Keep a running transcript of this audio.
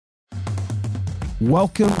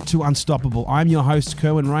Welcome to Unstoppable. I'm your host,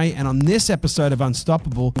 Kerwin Ray, and on this episode of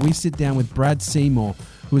Unstoppable, we sit down with Brad Seymour,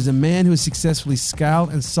 who is a man who has successfully scaled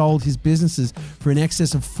and sold his businesses for in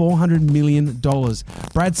excess of $400 million.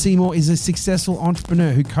 Brad Seymour is a successful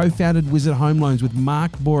entrepreneur who co-founded Wizard Home Loans with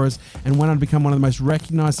Mark Boris and went on to become one of the most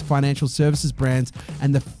recognized financial services brands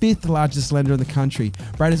and the fifth largest lender in the country.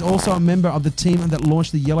 Brad is also a member of the team that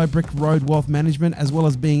launched the Yellow Brick Road Wealth Management, as well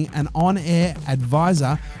as being an on-air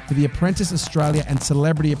advisor for the Apprentice Australia and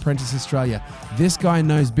Celebrity Apprentice Australia. This guy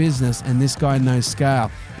knows business and this guy knows scale.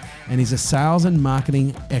 And he's a sales and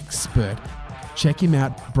marketing expert. Check him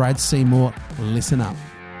out, Brad Seymour. Listen up.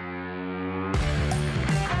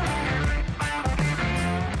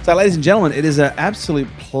 So, ladies and gentlemen, it is an absolute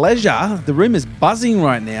pleasure. The room is buzzing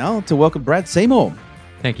right now to welcome Brad Seymour.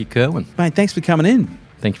 Thank you, Kerwin. Mate, thanks for coming in.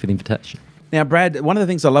 Thank you for the invitation. Now, Brad, one of the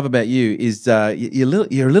things I love about you is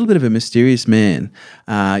you're a little bit of a mysterious man.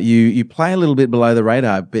 You play a little bit below the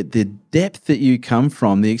radar, but the depth that you come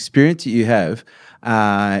from, the experience that you have,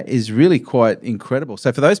 is really quite incredible.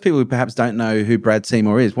 So for those people who perhaps don't know who Brad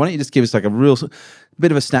Seymour is, why don't you just give us like a real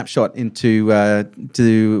bit of a snapshot into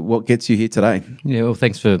to what gets you here today? Yeah, well,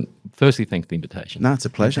 thanks for the invitation. No, it's a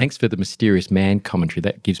pleasure. And thanks for the mysterious man commentary.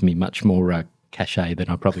 That gives me much more cachet than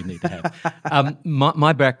I probably need to have.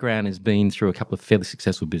 My background has been through a couple of fairly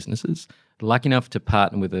successful businesses. Lucky enough to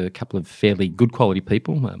partner with a couple of fairly good quality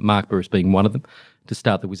people, Mark Burris being one of them, to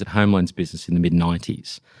start the Wizard Home Loans business in the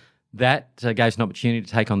mid-90s. That gave us an opportunity to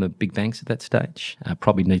take on the big banks at that stage,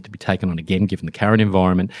 probably need to be taken on again given the current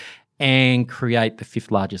environment, and create the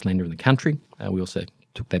fifth largest lender in the country. We also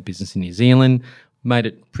took that business in New Zealand, made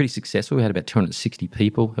it pretty successful. We had about 260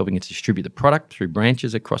 people helping us distribute the product through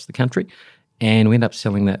branches across the country, and we ended up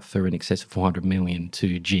selling that for in excess of $400 million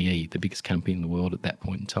to GE, the biggest company in the world at that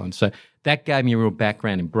point in time. So that gave me a real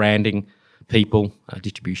background in branding, people,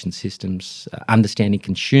 distribution systems, understanding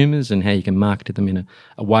consumers and how you can market to them in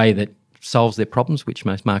a way that solves their problems, which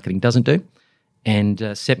most marketing doesn't do,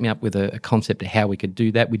 and set me up with a concept of how we could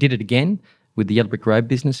do that. We did it again with the Yellow Brick Road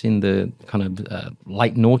business in the kind of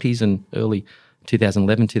late noughties and early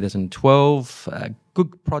 2011, 2012.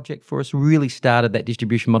 Good project for us, really started that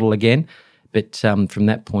distribution model again. But from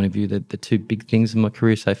that point of view, the two big things in my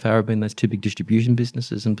career so far have been those two big distribution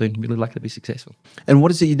businesses and been really lucky to be successful. And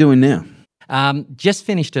what is it you're doing now? Just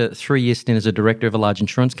finished a 3-year stint as a director of a large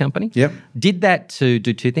insurance company. Yep. Did that to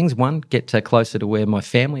do two things. One, get closer to where my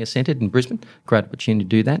family are centred in Brisbane. Great opportunity to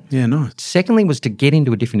do that. Yeah, nice. Secondly was to get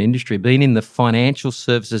into a different industry. Being in the financial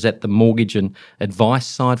services at the mortgage and advice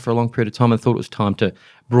side for a long period of time, I thought it was time to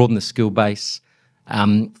broaden the skill base.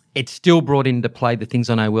 It still brought into play the things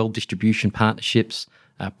I know well, distribution, partnerships,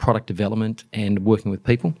 product development, and working with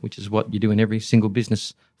people, which is what you do in every single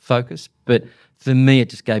business focus. But for me, it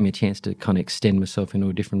just gave me a chance to kind of extend myself into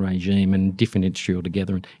a different regime and different industry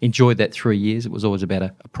altogether, and enjoyed that 3 years. It was always about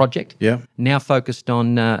a project. Yeah. Now focused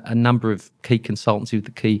on a number of key consultancy with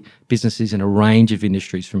the key businesses in a range of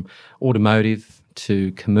industries, from automotive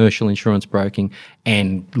to commercial insurance broking,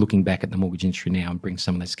 and looking back at the mortgage industry now and bring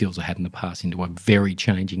some of those skills I had in the past into a very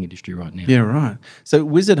changing industry right now. Yeah, right. So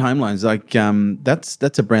Wizard Home Loans, like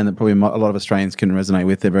that's a brand that probably a lot of Australians can resonate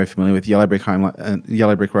with. They're very familiar with Yellow Brick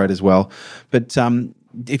Yellow Brick Road as well. But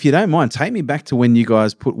if you don't mind, take me back to when you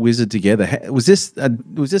guys put Wizard together. Was this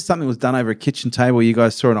something that was done over a kitchen table? You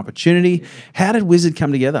guys saw an opportunity. How did Wizard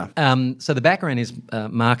come together? So the background is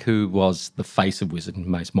Mark, who was the face of Wizard, and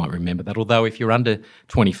most might remember that. Although if you're under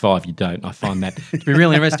 25, you don't. I find that to be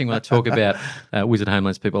really interesting when I talk about Wizard Home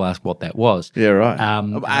Loans. People ask what that was. Yeah, right.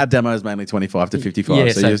 Our demo is mainly 25 to 55.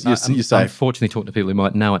 Yeah, so you're safe. Unfortunately, talking to people who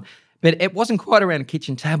might know it. But it wasn't quite around a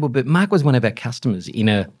kitchen table, but Mark was one of our customers in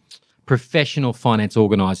a professional finance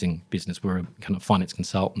organising business. We're kind of finance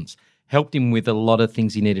consultants. Helped him with a lot of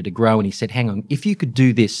things he needed to grow, and he said, hang on, if you could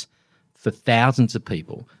do this for thousands of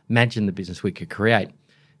people, imagine the business we could create.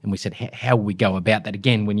 And we said, how will we go about that?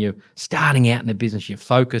 Again, when you're starting out in a business, you're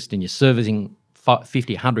focused and you're servicing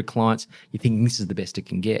 50, 100 clients, you're thinking this is the best it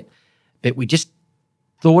can get. But we just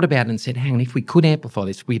thought about it and said, hang on, if we could amplify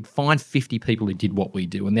this, we'd find 50 people who did what we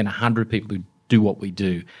do, and then 100 people who do what we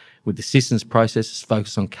do, with the systems, processes,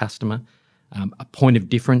 focus on customer, a point of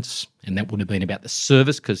difference, and that would have been about the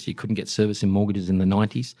service, because you couldn't get service in mortgages in the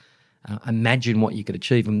 90s. Imagine what you could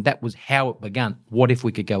achieve, and that was how it began. What if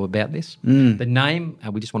we could go about this? The name,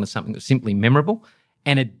 we just wanted something that was simply memorable,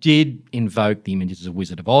 and it did invoke the images of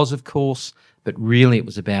Wizard of Oz, of course, but really it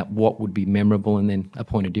was about what would be memorable, and then a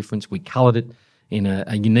point of difference. We coloured it in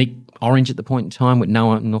a unique orange at the point in time, what no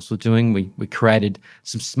one else was doing. We created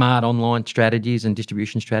some smart online strategies and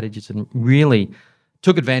distribution strategies, and really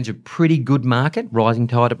took advantage of pretty good market, rising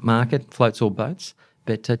tide market, floats all boats,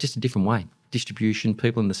 but just a different way. distribution,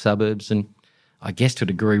 people in the suburbs, and I guess to a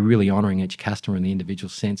degree really honouring each customer in the individual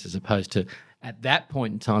sense, as opposed to at that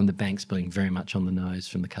point in time the banks being very much on the nose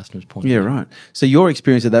from the customer's point of view. Yeah, right. So your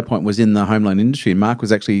experience at that point was in the home loan industry, and Mark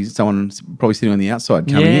was actually someone probably sitting on the outside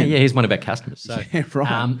coming in. Yeah, he's one of our customers. So, yeah,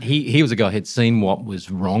 right. He was a guy who had seen what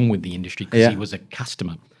was wrong with the industry because he was a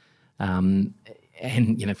customer. And,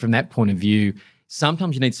 from that point of view,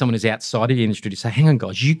 sometimes you need someone who's outside of the industry to say, hang on,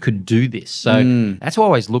 guys, you could do this. So that's why I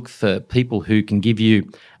always look for people who can give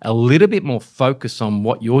you a little bit more focus on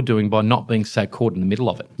what you're doing by not being so caught in the middle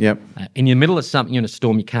of it. Yep. In the middle of something, in a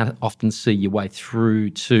storm, you can't often see your way through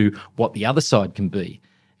to what the other side can be.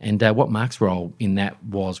 And what Mark's role in that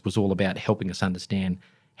was all about helping us understand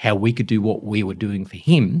how we could do what we were doing for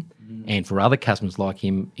him and for other customers like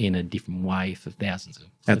him in a different way for thousands of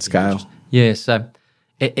at scale. Yeah, so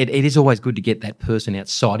it is always good to get that person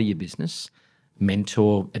outside of your business,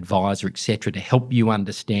 mentor, advisor, etc., to help you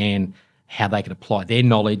understand how they can apply their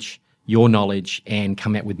knowledge, your knowledge, and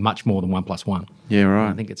come out with much more than 1 + 1. Yeah, right.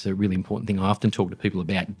 And I think it's a really important thing I often talk to people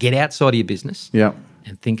about. Get outside of your business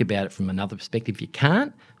and think about it from another perspective. If you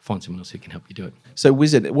can't, find someone else who can help you do it. So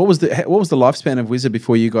Wizard, what was the lifespan of Wizard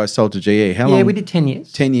before you guys sold to GE? How long? Yeah, we did 10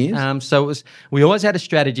 years. 10 years? So we always had a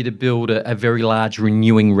strategy to build a very large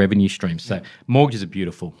renewing revenue stream. So mortgages are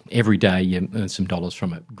beautiful. Every day you earn some dollars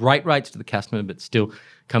from it. Great rates to the customer, but still,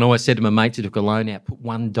 kind of always said to my mates who took a loan out, put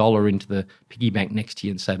 $1 into the piggy bank next to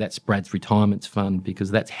you and say that's Brad's retirement fund, because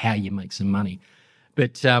that's how you make some money.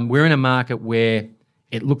 But we're in a market where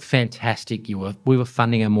it looked fantastic. We were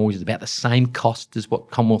funding our mortgages about the same cost as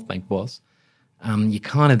what Commonwealth Bank was. You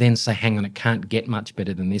kind of then say, hang on, it can't get much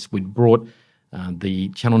better than this. We'd brought the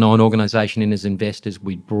Channel 9 organisation in as investors.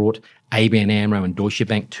 We'd brought ABN AMRO and Deutsche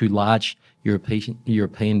Bank, two large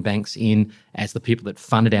European banks, in as the people that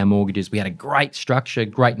funded our mortgages. We had a great structure,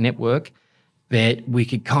 great network, but we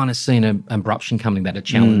could kind of see an abruption coming, that a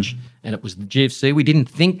challenge, and it was the GFC. We didn't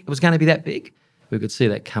think it was going to be that big. We could see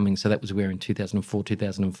that coming. So that was where in 2004,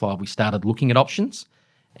 2005, we started looking at options.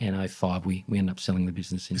 And 2005, we ended up selling the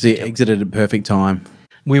business. So you exited at a perfect time.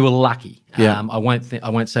 We were lucky. Yeah. I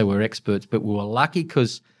won't say we're experts, but we were lucky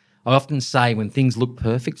because I often say when things look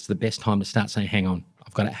perfect, it's the best time to start saying, hang on,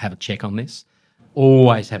 I've got to have a check on this.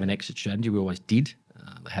 Always have an exit strategy. We always did.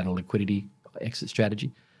 They had a liquidity exit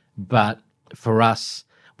strategy. But for us,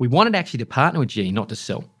 we wanted actually to partner with GE, not to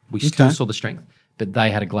sell. We still saw the strength. But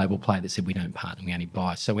they had a global play that said we don't partner, we only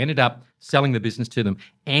buy. So we ended up selling the business to them,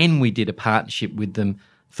 and we did a partnership with them,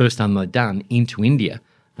 first time they'd done, into India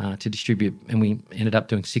to distribute. And we ended up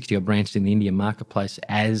doing 60-odd branches in the Indian marketplace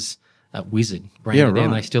as Wizard branded there,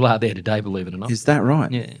 and they still are there today, believe it or not. Is that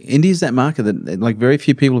right? Yeah. India's that market that like very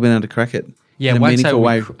few people have been able to crack it. Yeah, in a meaningful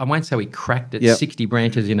way. I won't say we cracked it. 60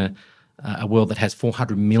 branches in a world that has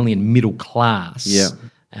 400 million middle class.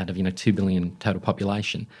 Out of 2 billion total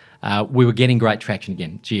population. We were getting great traction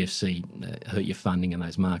again. GFC hurt your funding in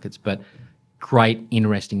those markets, but great,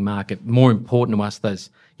 interesting market. More important to us,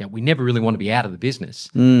 we never really want to be out of the business.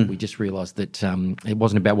 We just realised that it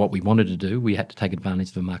wasn't about what we wanted to do. We had to take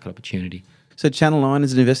advantage of a market opportunity. So Channel 9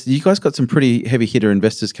 as an investor, you guys got some pretty heavy hitter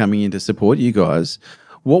investors coming in to support you guys.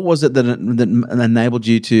 What was it that enabled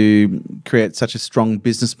you to create such a strong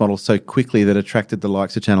business model so quickly that attracted the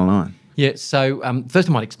likes of Channel 9? Yeah, so first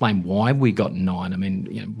I might explain why we got 9. I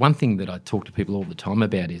mean, one thing that I talk to people all the time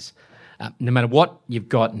about is no matter what you've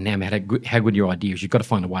got, no matter how good your idea is, you've got to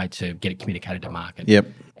find a way to get it communicated to market. Yep.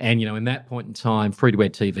 And, in that point in time, free-to-air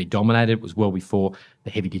TV dominated. It was well before the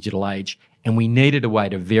heavy digital age. And we needed a way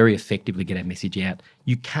to very effectively get our message out.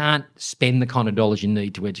 You can't spend the kind of dollars you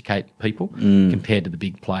need to educate people compared to the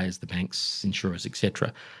big players, the banks, insurers,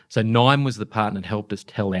 etc. So 9 was the partner that helped us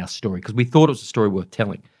tell our story because we thought it was a story worth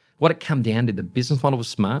telling. What it came down to, the business model was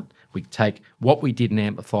smart. We could take what we did and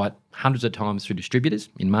amplify it hundreds of times through distributors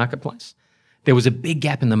in marketplace. There was a big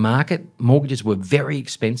gap in the market. Mortgages were very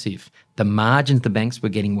expensive. The margins the banks were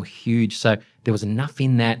getting were huge. So there was enough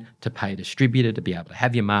in that to pay a distributor to be able to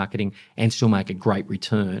have your marketing and still make a great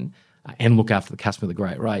return and look after the customer with a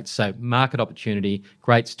great rate. So market opportunity,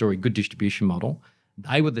 great story, good distribution model.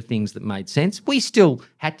 They were the things that made sense. We still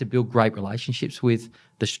had to build great relationships with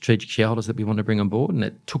the strategic shareholders that we wanted to bring on board, and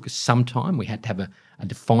it took us some time. We had to have a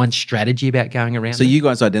defined strategy about going around. So you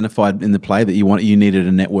guys identified in the play that you needed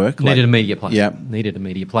a network? Needed a media player. Yeah. Needed a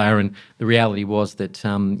media player, and the reality was that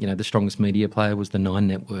the strongest media player was the 9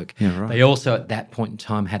 network. Yeah, right. They also at that point in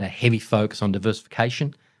time had a heavy focus on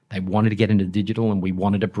diversification. They wanted to get into digital, and we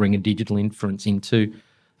wanted to bring a digital influence into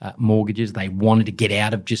mortgages. They wanted to get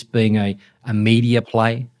out of just being a media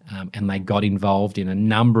play, and they got involved in a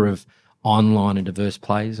number of online and diverse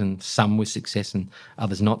players, and some with success and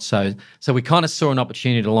others not so. So we kind of saw an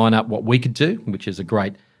opportunity to line up what we could do, which is a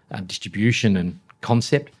great distribution and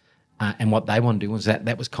concept, and what they want to do was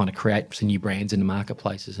that was kind of create some new brands in the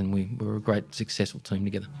marketplaces, and we were a great successful team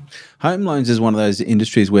together. Home loans is one of those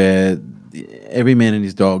industries where every man and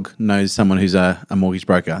his dog knows someone who's a mortgage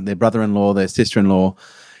broker, their brother-in-law, their sister-in-law.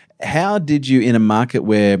 How did you, in a market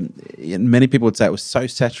where many people would say it was so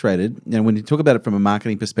saturated, when you talk about it from a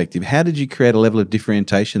marketing perspective, how did you create a level of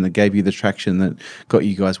differentiation that gave you the traction that got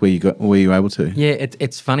you guys where you were able to? Yeah,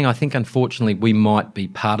 it's funny. I think, unfortunately, we might be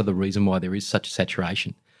part of the reason why there is such a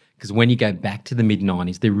saturation. Because when you go back to the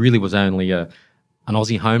mid-90s, there really was only an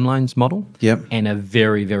Aussie home loans model, and a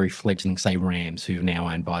very, very fledgling, say, Rams, who are now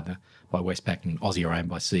owned by Westpac, and Aussie are owned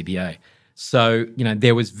by CBA. So,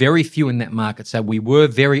 there was very few in that market. So we were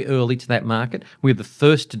very early to that market. We were the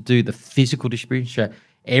first to do the physical distribution. So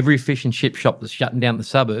every fish and chip shop that's shutting down the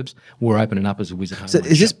suburbs, we're opening up as a Wizard Home So Loan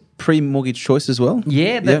is this shop. pre-mortgage choice as well?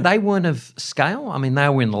 Yeah, they weren't of scale. I mean, they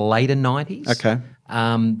were in the later 90s. Okay.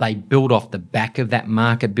 They built off the back of that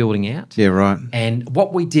market building out. Yeah, right. And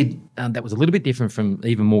what we did that was a little bit different from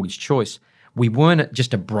even Mortgage Choice, we weren't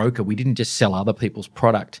just a broker. We didn't just sell other people's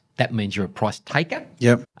product. That means you're a price taker.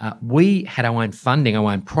 Yep. We had our own funding,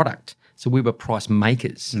 our own product. So we were price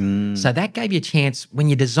makers. So that gave you a chance when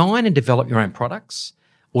you design and develop your own products,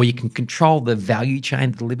 or you can control the value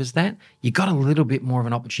chain that delivers that, you got a little bit more of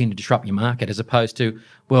an opportunity to disrupt your market, as opposed to,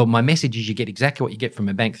 well, my message is you get exactly what you get from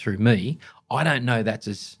a bank through me. I don't know that's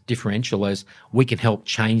as differential as we can help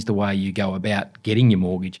change the way you go about getting your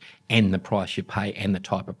mortgage and the price you pay and the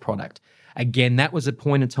type of product. Again, that was a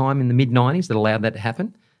point in time in the mid-90s that allowed that to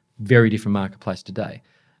happen. Very different marketplace today.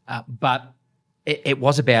 But it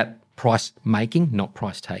was about price making, not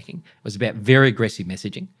price taking. It was about very aggressive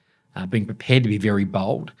messaging, being prepared to be very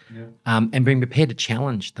bold, and being prepared to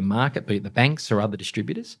challenge the market, be it the banks or other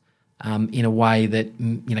distributors, in a way that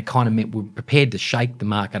kind of meant we're prepared to shake the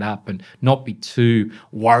market up and not be too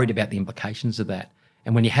worried about the implications of that.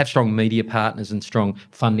 And when you have strong media partners and strong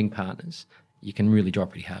funding partners, you can really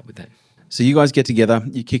drive pretty hard with that. So you guys get together,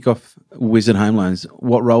 you kick off Wizard Home Loans.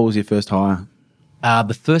 What role was your first hire?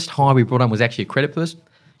 The first hire we brought on was actually a credit person.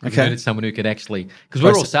 Okay. We needed someone who could actually, because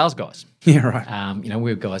we're all sales guys. Yeah, right. We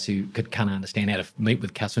were guys who could kind of understand how to meet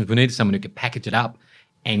with customers. We needed someone who could package it up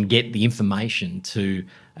and get the information to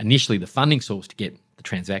initially the funding source to get the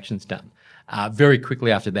transactions done. Very quickly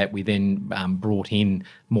after that, we then brought in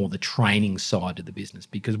more the training side of the business,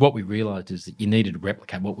 because what we realised is that you needed to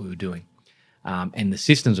replicate what we were doing. And the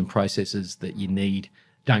systems and processes that you need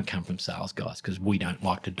don't come from sales guys, because we don't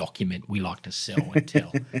like to document, we like to sell and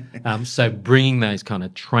tell. So bringing those kind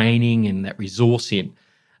of training and that resource in,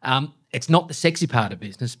 it's not the sexy part of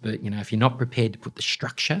business, but if you're not prepared to put the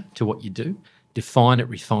structure to what you do, define it,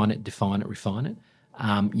 refine it, refine it,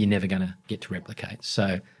 you're never going to get to replicate.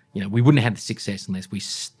 So we wouldn't have the success unless we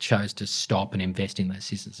chose to stop and invest in those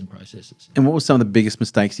systems and processes. And what were some of the biggest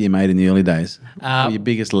mistakes you made in the early days? Or your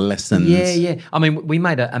biggest lessons? Yeah. I mean, we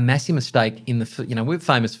made a massive mistake in we're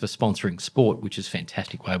famous for sponsoring sport, which is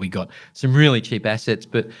fantastic way. We got some really cheap assets,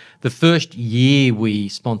 but the first year we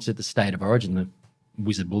sponsored the State of Origin, the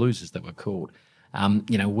Wizard Blues as they were called,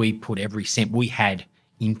 we put every cent we had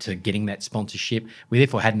into getting that sponsorship. We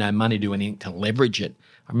therefore had no money to do anything to leverage it.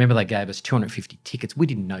 I remember they gave us 250 tickets. We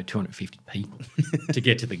didn't know 250 people to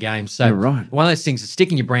get to the game. So right. One of those things is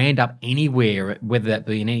sticking your brand up anywhere, whether that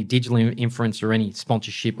be in any digital influence or any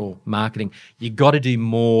sponsorship or marketing, you got to do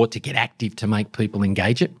more to get active to make people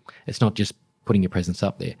engage it. It's not just putting your presence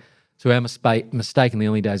up there. So our mistake in the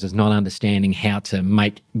early days was not understanding how to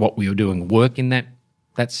make what we were doing work in that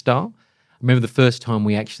style. I remember the first time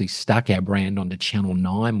we actually stuck our brand onto Channel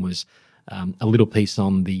 9 was a little piece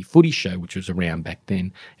on the Footy Show, which was around back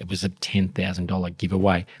then. It was a $10,000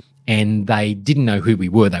 giveaway, and they didn't know who we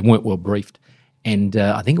were. They weren't well briefed. And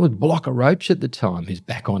I think it was Blocker Roach at the time, who's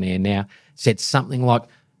back on air now, said something like,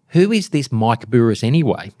 "Who is this Mike Burris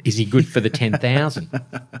anyway? Is he good for the 10,000?"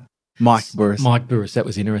 Mike Burris. That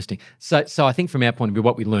was interesting. So I think from our point of view,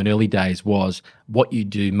 what we learned early days was what you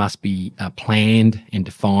do must be planned and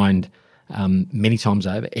defined many times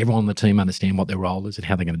over. Everyone on the team understand what their role is and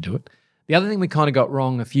how they're going to do it. The other thing we kind of got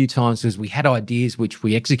wrong a few times was we had ideas which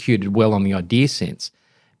we executed well on the idea sense,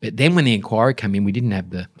 but then when the inquiry came in, we didn't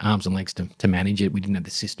have the arms and legs to manage it. We didn't have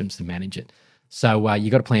the systems to manage it. So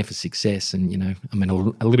you got to plan for success, and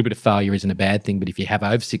a little bit of failure isn't a bad thing, but if you have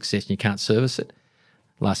over success and you can't service it,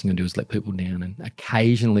 the last thing you do is let people down. And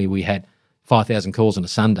occasionally we had 5,000 calls on a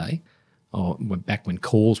Sunday, or back when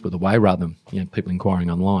calls were the way rather than people inquiring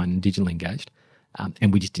online and digitally engaged.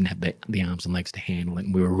 And we just didn't have the arms and legs to handle it.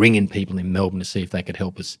 And we were ringing people in Melbourne to see if they could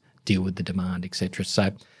help us deal with the demand, etc.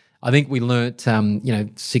 So I think we learnt,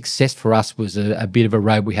 success for us was a bit of a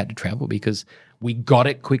road we had to travel because we got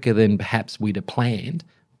it quicker than perhaps we'd have planned.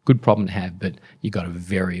 Good problem to have, but you got to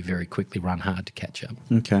very, very quickly run hard to catch up.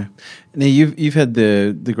 Okay. Now you've had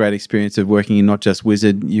the great experience of working in not just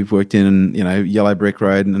Wizard, you've worked in Yellow Brick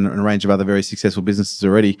Road and a range of other very successful businesses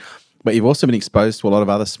already, but you've also been exposed to a lot of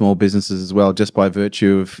other small businesses as well, just by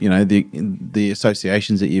virtue of the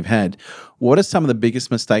associations that you've had. What are some of the biggest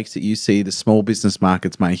mistakes that you see the small business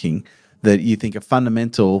market's making that you think are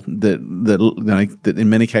fundamental that in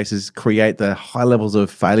many cases create the high levels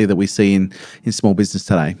of failure that we see in small business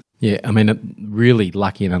today? Yeah, I mean, really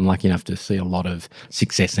lucky and unlucky enough to see a lot of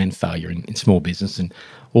success and failure in small business, and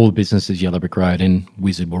all the businesses, Yellow Brick Road and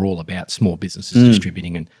Wizard, were all about small businesses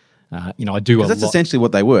distributing. And I do a lot. That's essentially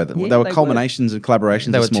what they were. They were culminations and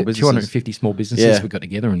collaborations of small businesses. 250 small businesses we got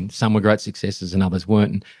together, and some were great successes and others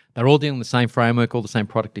weren't. And they're all dealing with the same framework, all the same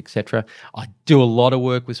product, etc. I do a lot of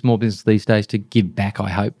work with small business these days to give back, I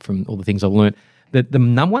hope, from all the things I've learned. The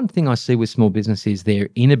number one thing I see with small business is their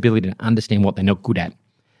inability to understand what they're not good at.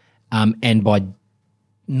 And by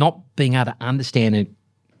not being able to understand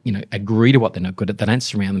and agree to what they're not good at, they don't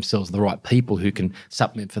surround themselves with the right people who can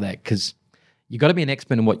supplement for that. Because you've got to be an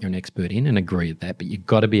expert in what you're an expert in and agree with that, but you've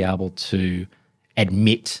got to be able to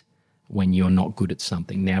admit when you're not good at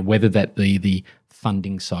something. Now, whether that be the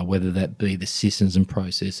funding side, whether that be the systems and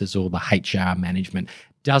processes or the HR management,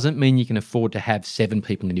 doesn't mean you can afford to have 7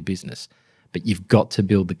 people in your business, but you've got to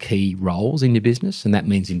build the key roles in your business, and that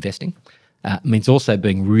means investing. It means also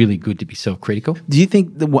being really good to be self-critical. Do you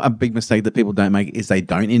think a big mistake that people don't make is they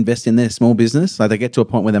don't invest in their small business? Like they get to a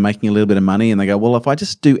point where they're making a little bit of money and they go, well, if I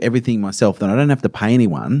just do everything myself, then I don't have to pay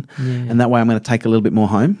anyone. Yeah. And that way I'm going to take a little bit more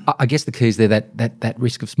home. I guess the key is there that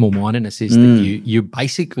risk of small-mindedness is that you're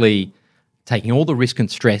basically taking all the risk and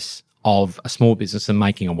stress of a small business and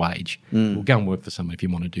making a wage. Well, go and work for someone if you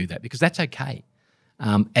want to do that, because that's okay.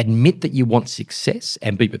 Admit that you want success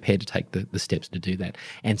and be prepared to take the steps to do that.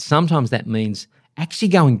 And sometimes that means actually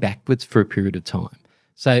going backwards for a period of time.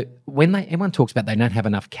 So when everyone talks about they don't have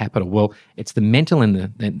enough capital, well, it's the mental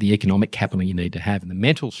and the economic capital you need to have, and the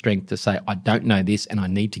mental strength to say, I don't know this and I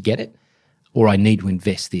need to get it, or I need to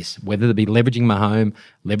invest this, whether it be leveraging my home,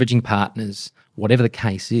 leveraging partners, whatever the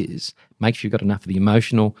case is. Make sure you've got enough of the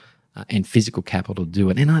emotional and physical capital to do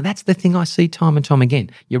it. And that's the thing I see time and time again.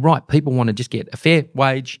 You're right. People want to just get a fair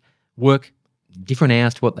wage, work different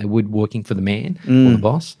hours to what they would working for the man or the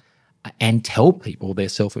boss, and tell people they're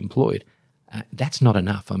self-employed. That's not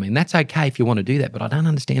enough. I mean, that's okay if you want to do that, but I don't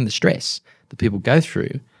understand the stress that people go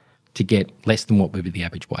through to get less than what would be the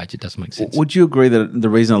average wage. It doesn't make sense. Would you agree that the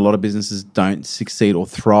reason a lot of businesses don't succeed or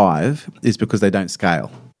thrive is because they don't scale?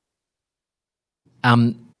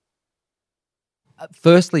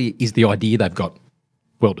 Firstly is the idea they've got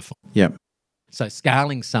well-defined. Yeah. So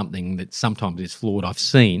scaling something that sometimes is flawed, I've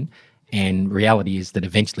seen, and reality is that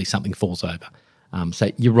eventually something falls over.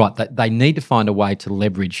 So you're right, that they need to find a way to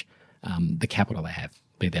leverage the capital they have,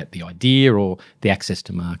 be that the idea or the access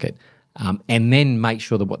to market, and then make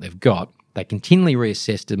sure that what they've got, they continually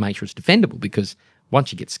reassess to make sure it's defendable, because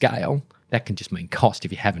once you get scale, that can just mean cost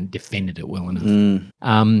if you haven't defended it well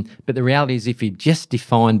enough. But the reality is if you're just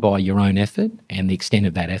defined by your own effort and the extent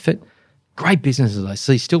of that effort, great businesses I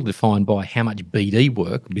see still defined by how much BD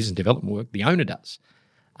work, business development work, the owner does.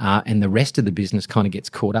 And the rest of the business kind of gets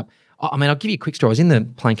caught up. I mean, I'll give you a quick story. I was in the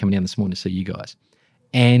plane coming down this morning to see you guys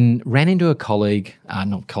and ran into a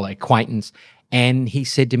acquaintance, and he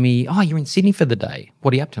said to me, oh, you're in Sydney for the day.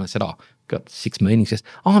 What are you up to? And I said, got 6 meetings. He says,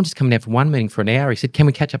 I'm just coming down for one meeting for an hour. He said, can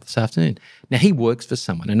we catch up this afternoon? Now, he works for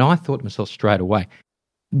someone, and I thought to myself straight away,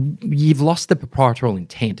 you've lost the proprietorial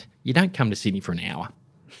intent. You don't come to Sydney for an hour.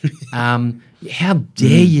 How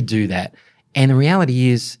dare you do that? And the reality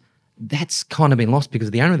is that's kind of been lost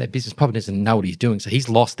because the owner of that business probably doesn't know what he's doing, so he's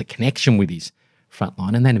lost the connection with his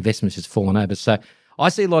frontline, and that investment's just fallen over. So I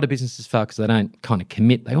see a lot of businesses fail because they don't kind of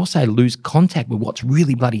commit. They also lose contact with what's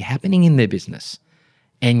really bloody happening in their business.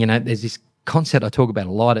 And, there's this concept I talk about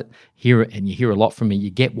a lot here, and you hear a lot from me.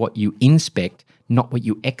 You get what you inspect, not what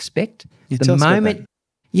you expect. The moment,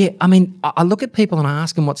 I mean, I look at people and I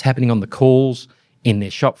ask them what's happening on the calls, in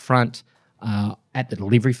their shop front, at the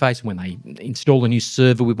delivery face, when they install a new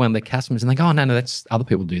server with one of their customers, and they go, oh, no, that's other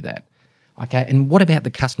people do that. Okay, and what about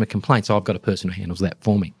the customer complaints? I've got a person who handles that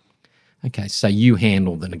for me. Okay, so you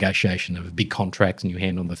handle the negotiation of big contracts and you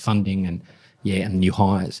handle the funding and new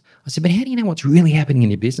hires. I said, but how do you know what's really happening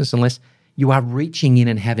in your business unless you are reaching in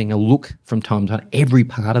and having a look from time to time, every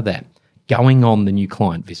part of that, going on the new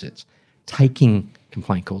client visits, taking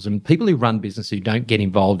complaint calls. And people who run business who don't get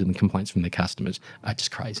involved in the complaints from their customers are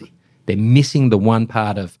just crazy. They're missing the one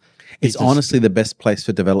part of It's honestly the best place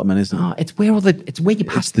for development, isn't it? Oh, it's where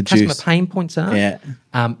your customer juice. pain points are. Yeah.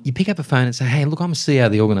 You pick up a phone and say, "Hey, look, I'm a CEO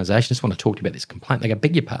of the organisation. I just want to talk to you about this complaint." They go,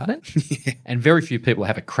 "Beg your pardon?" And very few people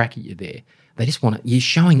have a crack at you there. They just want to. You're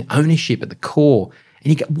showing ownership at the core,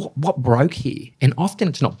 and you go, "What broke here?" And often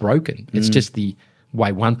it's not broken. It's just the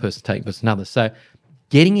way one person takes versus another. So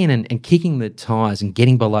getting in and kicking the tires and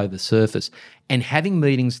getting below the surface and having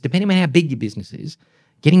meetings, depending on how big your business is.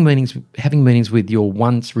 Having meetings with your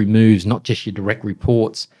once removes, not just your direct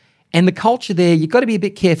reports. And the culture there, you've got to be a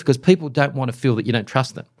bit careful because people don't want to feel that you don't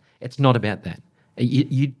trust them. It's not about that.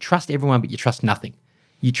 You trust everyone, but you trust nothing.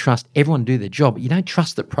 You trust everyone to do their job, but you don't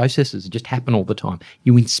trust that processes just happen all the time.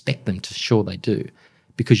 You inspect them to ensure they do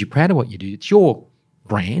because you're proud of what you do. It's your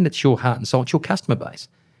brand, it's your heart and soul, it's your customer base.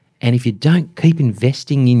 And if you don't keep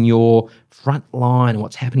investing in your front line and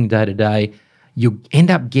what's happening day to day, you'll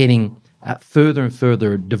end up getting further and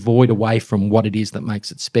further devoid away from what it is that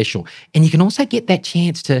makes it special. And you can also get that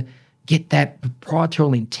chance to get that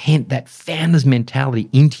proprietorial intent, that founder's mentality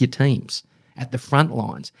into your teams at the front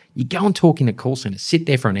lines. You go and talk in a call centre, sit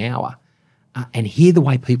there for an hour and hear the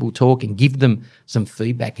way people talk and give them some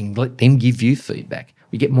feedback and let them give you feedback.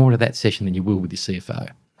 You get more out of that session than you will with your CFO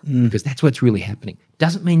because that's what's really happening.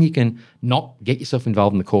 Doesn't mean you can not get yourself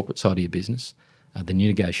involved in the corporate side of your business, the new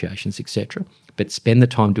negotiations, etc., but spend the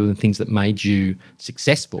time doing the things that made you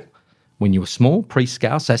successful when you were small,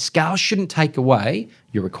 pre-scale. So scale shouldn't take away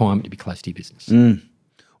your requirement to be close to your business.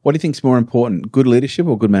 What do you think is more important, good leadership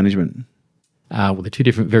or good management? Well, they're two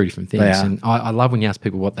very different things. They are. And I love when you ask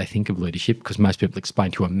people what they think of leadership because most people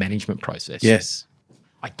explain to a management process. Yes.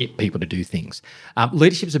 I get people to do things.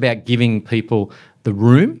 Leadership is about giving people the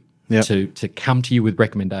room to come to you with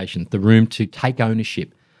recommendations, the room to take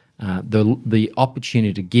ownership, the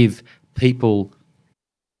opportunity to give people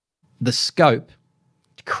the scope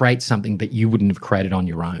to create something that you wouldn't have created on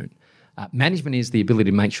your own. Management is the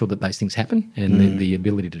ability to make sure that those things happen and the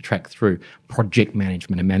ability to track through project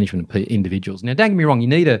management and management of individuals. Now, don't get me wrong, you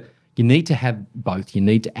need to have both. You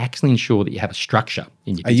need to actually ensure that you have a structure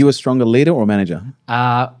in your business. Are you a stronger leader or manager?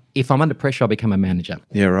 If I'm under pressure, I'll become a manager.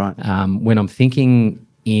 Yeah, right. When I'm thinking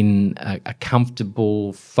in a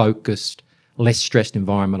comfortable, focused, less stressed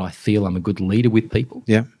environment, I feel I'm a good leader with people.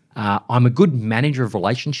 Yeah. I'm a good manager of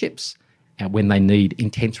relationships when they need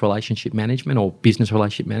intense relationship management or business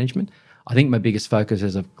relationship management. I think my biggest focus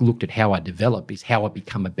as I've looked at how I develop is how I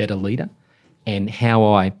become a better leader and how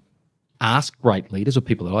I ask great leaders or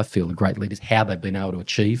people that I feel are great leaders how they've been able to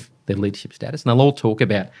achieve their leadership status. And they'll all talk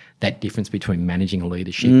about that difference between managing and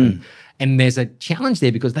leadership. And there's a challenge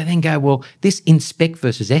there because they then go, well, this inspect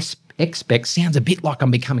versus expect sounds a bit like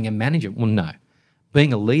I'm becoming a manager. Well, no.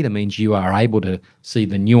 Being a leader means you are able to see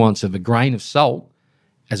the nuance of a grain of salt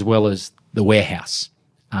as well as the warehouse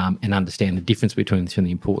and understand the difference between the two and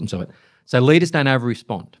the importance of it. So leaders don't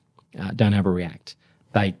over-respond, don't overreact.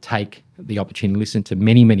 They take the opportunity to listen to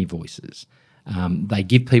many, many voices. They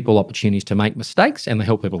give people opportunities to make mistakes and they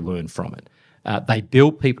help people learn from it. They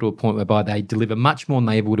build people to a point whereby they deliver much more than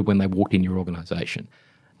they ever would have when they walked in your organisation.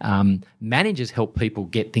 Managers help people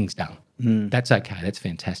get things done. That's okay. That's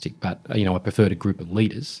fantastic. But, I prefer a group of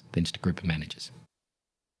leaders than just a group of managers.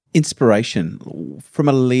 Inspiration. From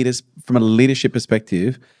a leadership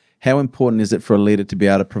perspective, how important is it for a leader to be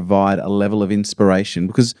able to provide a level of inspiration?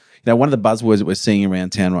 Because, one of the buzzwords that we're seeing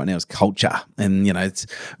around town right now is culture. And, it's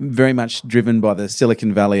very much driven by the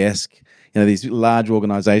Silicon Valley-esque, these large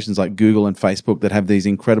organizations like Google and Facebook that have these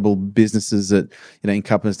incredible businesses that,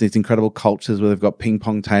 encompass these incredible cultures where they've got ping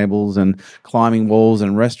pong tables and climbing walls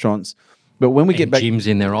and restaurants. But when we get back, gyms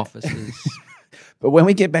in their offices. But when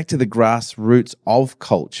we get back to the grassroots of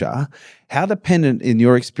culture, how dependent, in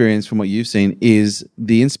your experience from what you've seen, is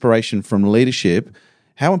the inspiration from leadership?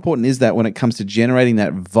 How important is that when it comes to generating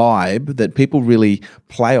that vibe that people really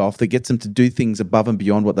play off that gets them to do things above and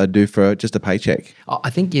beyond what they do for just a paycheck? I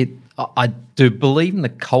think I do believe in the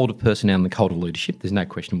cult of personality and the cult of leadership. There's no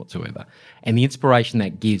question whatsoever. And the inspiration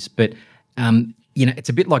that gives. But, it's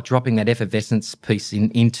a bit like dropping that effervescence piece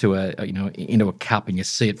into a cup and you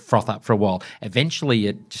see it froth up for a while. Eventually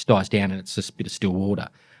it just dies down and it's just a bit of still water.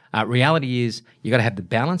 Reality is you've got to have the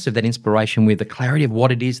balance of that inspiration with the clarity of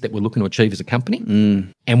what it is that we're looking to achieve as a company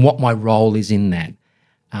and what my role is in that.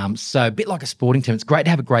 So a bit like a sporting team, it's great to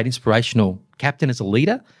have a great inspirational captain as a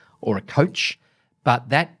leader or a coach, but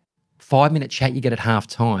that 5-minute chat you get at half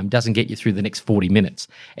time doesn't get you through the next 40 minutes.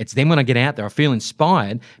 It's then when I get out there, I feel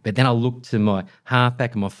inspired, but then I look to my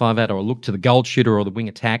halfback and my 5-out, or I look to the goal shooter or the wing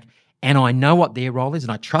attack, and I know what their role is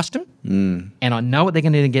and I trust them and I know what they're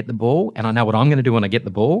going to do to get the ball and I know what I'm going to do when I get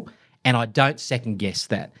the ball and I don't second guess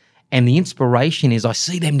that. And the inspiration is I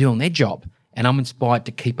see them doing their job and I'm inspired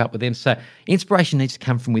to keep up with them. So inspiration needs to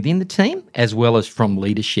come from within the team as well as from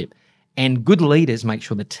leadership. And good leaders make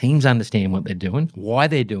sure the teams understand what they're doing, why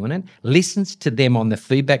they're doing it, listens to them on the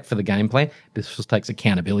feedback for the game plan. This just takes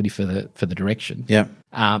accountability for the direction. Yeah.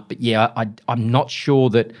 But yeah, I'm not sure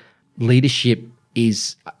that leadership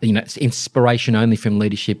is, inspiration only from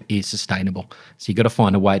leadership is sustainable. So you've got to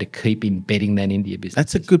find a way to keep embedding that into your business.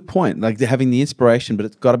 That's a good point. Like having the inspiration, but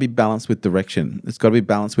it's got to be balanced with direction. It's got to be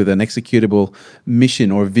balanced with an executable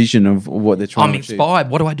mission or vision of what they're trying to achieve. I'm inspired.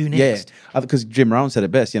 What do I do next? Yeah, because Jim Rohn said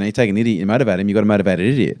it best. You take an idiot, you motivate him, you've got to motivate an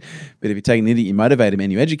idiot. But if you take an idiot, you motivate him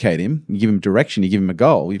and you educate him, you give him direction, you give him a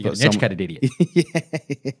goal. You've got an educated idiot.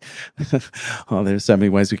 Yeah. Oh, there's so many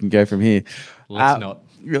ways we can go from here. Let's not.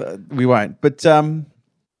 We won't. But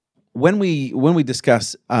when we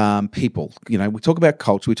discuss people, we talk about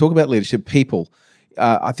culture, we talk about leadership, people.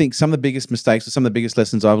 I think some of the biggest mistakes or some of the biggest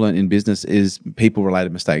lessons I've learned in business is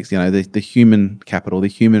people-related mistakes. The human capital, the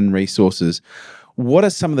human resources. What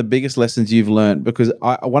are some of the biggest lessons you've learned? Because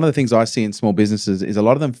one of the things I see in small businesses is a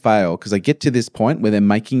lot of them fail because they get to this point where they're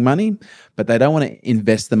making money, but they don't want to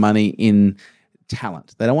invest the money in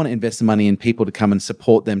talent. They don't want to invest the money in people to come and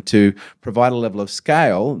support them to provide a level of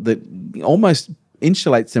scale that almost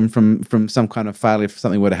insulates them from some kind of failure if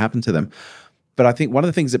something were to happen to them. But I think one of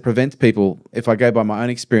the things that prevents people, if I go by my own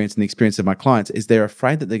experience and the experience of my clients, is they're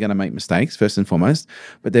afraid that they're going to make mistakes, first and foremost,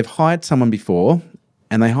 but they've hired someone before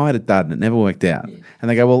and they hired a dud and it never worked out. Yeah.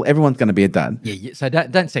 And they go, well, everyone's going to be a dud. Yeah. So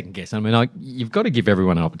don't second guess. I mean, you've got to give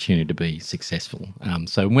everyone an opportunity to be successful.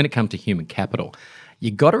 So when it comes to human capital,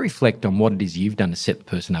 you've got to reflect on what it is you've done to set the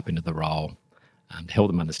person up into the role, to help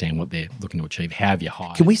them understand what they're looking to achieve. How have you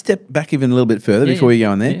hired? Can we step back even a little bit further before we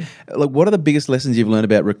go on there? Yeah. Like, what are the biggest lessons you've learned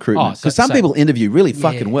about recruitment? Because some people interview really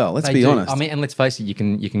fucking well. Let's be honest. I mean, and let's face it, you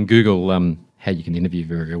can Google how you can interview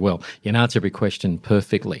very, very well. You can answer every question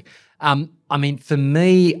perfectly. I mean, for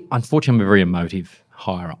me, unfortunately, I'm a very emotive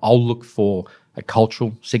hirer. I'll look for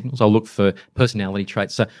cultural signals. I'll look for personality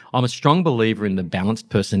traits. So I'm a strong believer in the balanced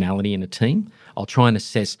personality in a team. I'll try and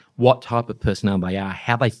assess what type of personality they are,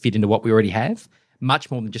 how they fit into what we already have, much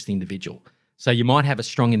more than just the individual. So you might have a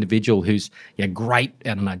strong individual who's great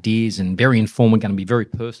at ideas and very informal, going to be very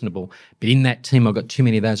personable. But in that team, I've got too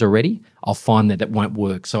many of those already. I'll find that it won't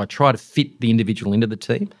work. So I try to fit the individual into the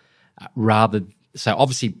team So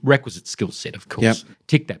obviously, requisite skill set, of course. Yep.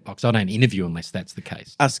 Tick that box. I don't interview unless that's the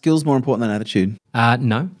case. Are skills more important than attitude?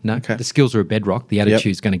 No. Okay. The skills are a bedrock. The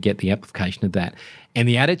attitude is going to get the application of that. And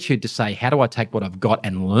the attitude to say, how do I take what I've got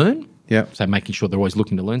and learn? Yeah. So making sure they're always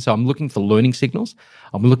looking to learn. So I'm looking for learning signals.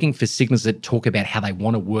 I'm looking for signals that talk about how they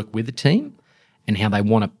want to work with a team and how they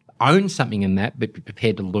want to own something in that, but be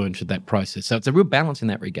prepared to learn through that process. So it's a real balance in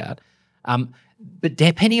that regard. But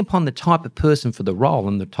depending upon the type of person for the role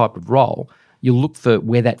and the type of role, you'll look for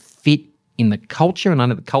where that fit in the culture and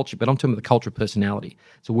under the culture, but I'm talking about the culture of personality.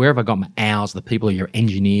 So where have I got my hours, the people who are your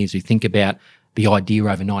engineers who think about the idea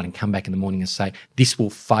overnight and come back in the morning and say, this will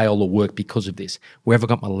fail or work because of this. Where have I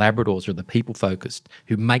got my Labradors or the people-focused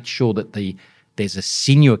who make sure that there's a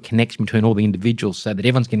sinew connection between all the individuals so that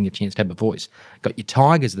everyone's getting a chance to have a voice. Got your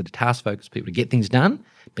Tigers, the task-focused people to get things done,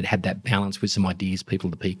 but have that balance with some ideas, people,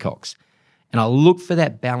 the peacocks. And I look for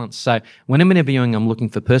that balance. So when I'm interviewing, I'm looking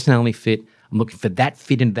for personality fit. I'm looking for that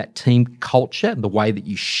fit into that team culture, the way that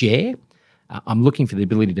you share. I'm looking for the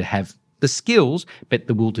ability to have the skills, but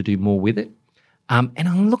the will to do more with it. And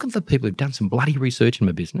I'm looking for people who've done some bloody research in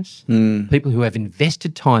my business, people who have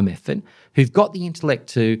invested time, effort, who've got the intellect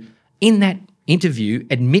to, in that interview,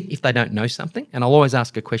 admit if they don't know something. And I'll always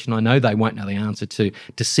ask a question I know they won't know the answer to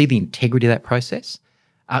see the integrity of that process.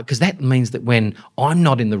 Because that means that when I'm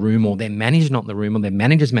not in the room or their manager's not in the room or their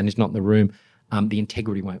manager's not in the room, the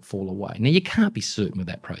integrity won't fall away. Now, you can't be certain with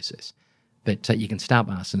that process, but you can start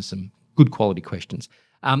by asking some good quality questions.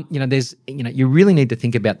 You really need to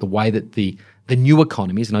think about the way that the new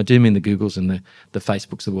economies, and I do mean the Googles and the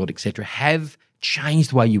Facebooks of the world, etc., have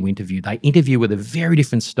changed the way you interview. They interview with a very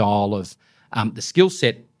different style of the skill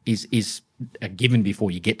set is a given before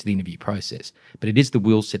you get to the interview process, but it is the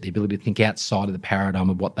will set, the ability to think outside of the paradigm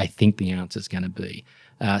of what they think the answer is going to be.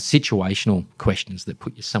 Situational questions that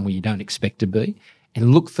put you somewhere you don't expect to be,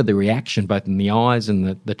 and look for the reaction both in the eyes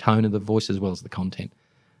and the tone of the voice as well as the content.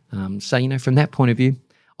 So, from that point of view,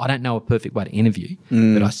 I don't know a perfect way to interview,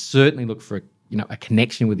 but I certainly look for a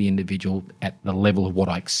connection with the individual at the level of what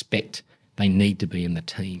I expect they need to be in the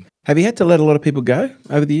team. Have you had to let a lot of people go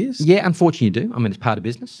over the years? Yeah, unfortunately you do. I mean, it's part of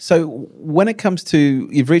business. So when it comes to,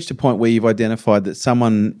 you've reached a point where you've identified that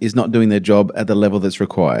someone is not doing their job at the level that's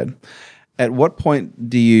required. At what point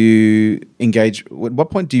do you engage? At what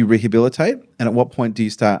point do you rehabilitate? And at what point do you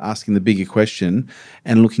start asking the bigger question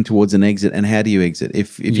and looking towards an exit? And how do you exit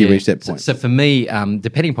if you reach that point? So for me,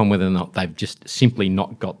 depending upon whether or not they've just simply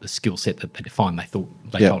not got the skill set that they defined they thought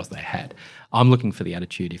they told us they had, I'm looking for the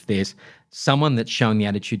attitude. If there's someone that's shown the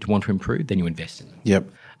attitude to want to improve, then you invest in them. Yep.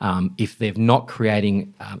 If they're not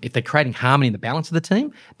creating, if they're creating harmony in the balance of the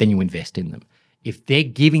team, then you invest in them. If they're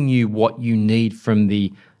giving you what you need from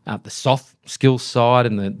the soft skills side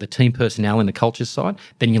and the team personnel and the culture side,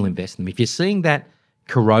 then you'll invest in them. If you're seeing that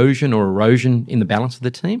corrosion or erosion in the balance of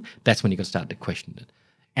the team, that's when you've got to start to question it.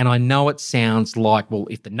 And I know it sounds like, well,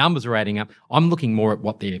 if the numbers are adding up, I'm looking more at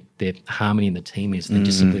what their harmony in the team is than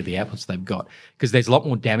just simply the outputs they've got. Because there's a lot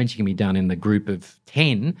more damage that can be done in the group of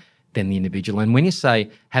 10 than the individual. And when you say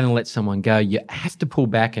having to let someone go, you have to pull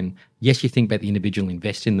back and, yes, you think about the individual,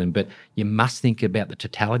 invest in them, but you must think about the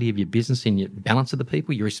totality of your business and your balance of the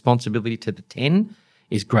people. Your responsibility to the 10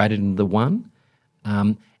 is greater than the 1.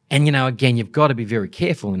 And, again, you've got to be very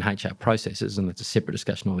careful in HR processes, and that's a separate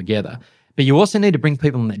discussion altogether. But you also need to bring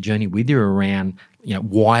people on that journey with you around,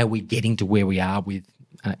 why are we getting to where we are with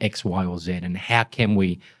X, Y, or Z, and how can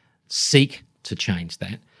we seek to change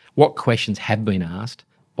that? What questions have been asked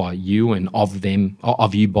by you and of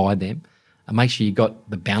you by them? And make sure you've got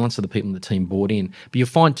the balance of the people in the team bought in. But you'll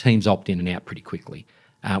find teams opt in and out pretty quickly.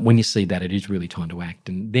 When you see that, it is really time to act.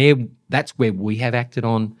 And that's where we have acted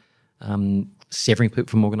on severing people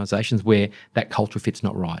from organisations where that culture fit's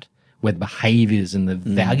not right, where the behaviours and the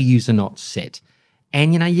values are not set.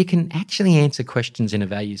 And, you can actually answer questions in a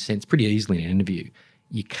value sense pretty easily in an interview.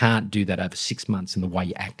 You can't do that over 6 months in the way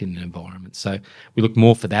you act in an environment. So we look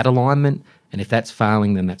more for that alignment, and if that's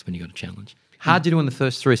failing, then that's when you've got a challenge. Hard to do in the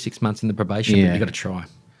first 3 or 6 months in the probation, but you've got to try.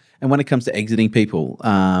 And when it comes to exiting people,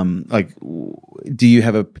 do you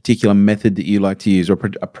have a particular method that you like to use or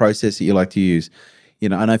a process that you like to use?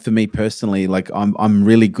 I know for me personally, I'm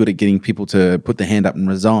really good at getting people to put their hand up and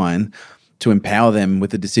resign, to empower them with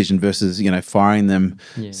the decision versus firing them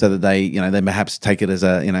so that they perhaps take it as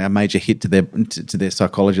a major hit to their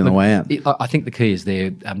psychology on the way out. I think the key is there,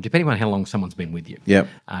 depending on how long someone's been with you,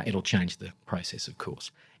 it'll change the process, of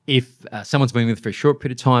course. If someone's been with you for a short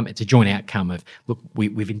period of time, it's a joint outcome of, look,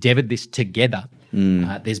 we've endeavoured this together.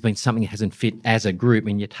 There's been something that hasn't fit as a group,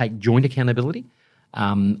 and you take joint accountability.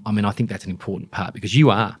 I think that's an important part because you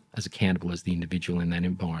are as accountable as the individual in that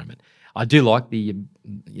environment. I do like the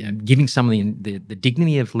giving someone the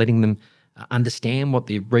dignity of letting them understand what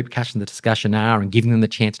the repercussions of the discussion are and giving them the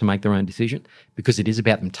chance to make their own decision, because it is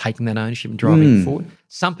about them taking that ownership and driving it forward.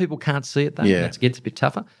 Some people can't see it though. That gets a bit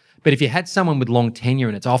tougher. But if you had someone with long tenure,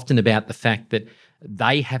 and it's often about the fact that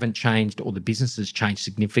they haven't changed or the business has changed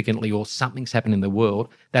significantly or something's happened in the world,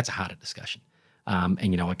 that's a harder discussion.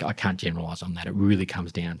 I can't generalise on that. It really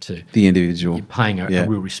comes down to the individual. You're paying a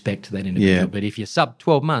real respect to that individual. But if you're sub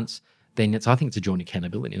 12 months, then I think it's a joint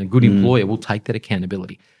accountability, and a good employer will take that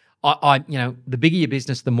accountability. The bigger your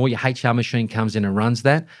business, the more your HR machine comes in and runs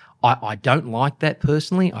that. I don't like that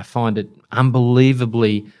personally. I find it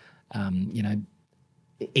unbelievably,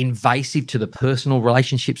 invasive to the personal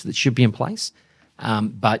relationships that should be in place.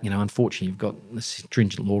 But unfortunately, you've got a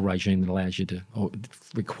stringent law regime that allows you to, or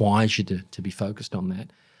requires you to be focused on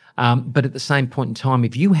that. But at the same point in time,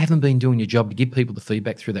 if you haven't been doing your job to give people the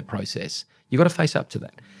feedback through that process, you've got to face up to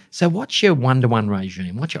that. So what's your one-to-one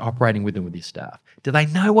regime? What's your operating with them with your staff? Do they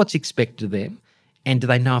know what's expected of them? And do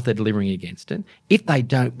they know if they're delivering against it? If they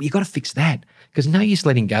don't, you've got to fix that, because no use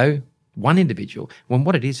letting go one individual when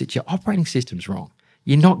what it is, it's your operating system's wrong.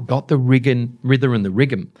 You've not got the rigor and the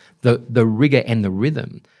rigor and the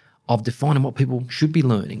rhythm of defining what people should be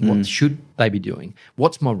learning, what should they be doing,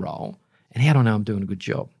 what's my role, and how do I know I'm doing a good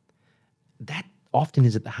job? That often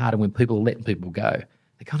is at the heart of when people are letting people go.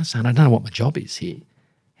 They're kind of saying, I don't know what my job is here.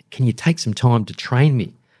 Can you take some time to train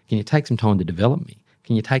me? Can you take some time to develop me?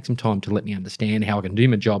 Can you take some time to let me understand how I can do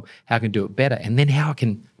my job, how I can do it better, and then how I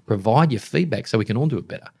can provide you feedback so we can all do it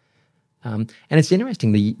better? And it's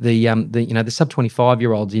interesting, the sub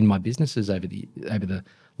 25-year-olds in my businesses over the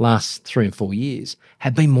last 3 and 4 years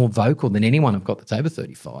have been more vocal than anyone I've got that's over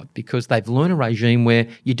 35, because they've learned a regime where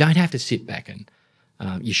you don't have to sit back and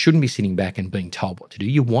you shouldn't be sitting back and being told what to do.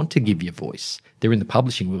 You want to give your voice. They're in the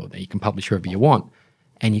publishing world. You can publish wherever you want,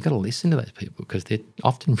 and you've got to listen to those people because they're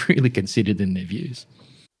often really considered in their views.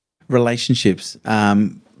 Relationships.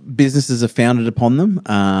 Businesses are founded upon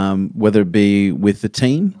them, whether it be with the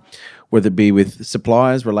team, whether it be with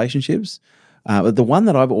suppliers, relationships. But the one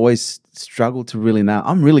that I've always struggled to really know,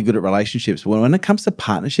 I'm really good at relationships, but when it comes to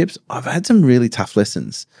partnerships, I've had some really tough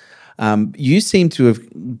lessons. You seem to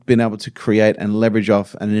have been able to create and leverage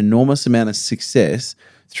off an enormous amount of success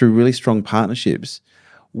through really strong partnerships.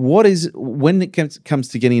 What is, when it comes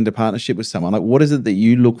to getting into partnership with someone, like what is it that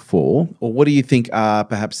you look for, or what do you think are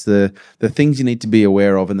perhaps the things you need to be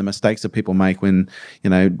aware of and the mistakes that people make when,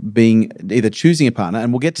 being either choosing a partner,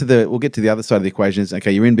 and we'll get to the other side of the equation is, okay,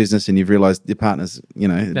 you're in business and you've realized your partner's,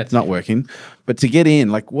 it's not working, but to get in,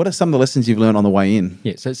 like what are some of the lessons you've learned on the way in?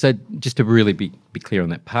 Yeah, so just to really be clear on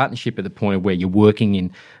that, partnership at the point of where you're working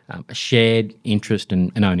in a shared interest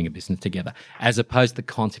and owning a business together, as opposed to the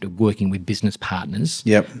concept of working with business partners.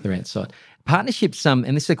 Yep. They're outside. Partnerships, and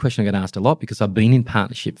this is a question I get asked a lot because I've been in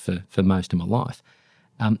partnership for most of my life.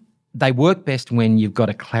 They work best when you've got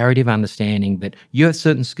a clarity of understanding that you have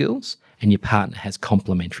certain skills and your partner has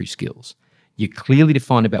complementary skills. You're clearly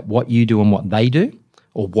defined about what you do and what they do,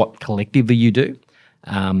 or what collectively you do.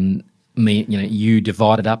 You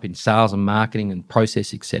divide it up in sales and marketing and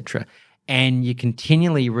process, etc. And you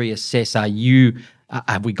continually reassess,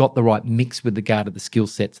 have we got the right mix with regard to the skill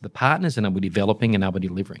sets of the partners, and are we developing and are we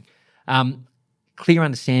delivering? Clear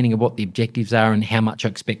understanding of what the objectives are and how much I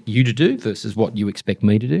expect you to do versus what you expect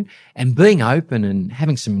me to do, and being open and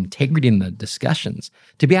having some integrity in the discussions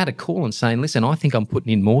to be able to call and say, listen, I think I'm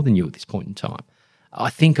putting in more than you at this point in time. I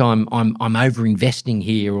think I'm over-investing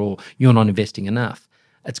here, or you're not investing enough.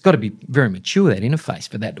 It's got to be very mature, that interface,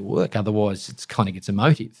 for that to work. Otherwise, it kind of gets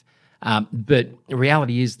emotive. But the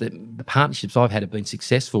reality is that the partnerships I've had have been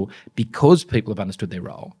successful because people have understood their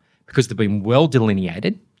role, because they've been well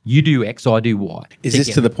delineated. You do X, I do Y. Is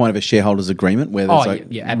this to the point of a shareholders agreement where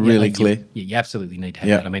there's really clear? Yeah, you absolutely need to have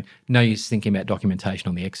that. I mean, no use thinking about documentation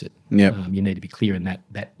on the exit. Yep. You need to be clear in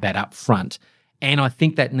that up front. And I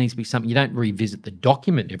think that needs to be something, you don't revisit the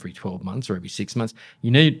document every 12 months or every 6 months. You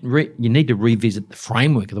need to revisit the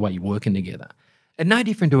framework of the way you're working together. And no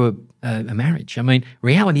different to a marriage. I mean,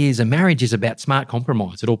 reality is a marriage is about smart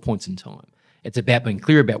compromise at all points in time. It's about being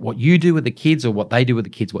clear about what you do with the kids or what they do with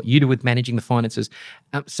the kids, what you do with managing the finances.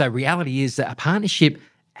 So reality is that a partnership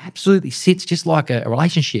absolutely sits just like a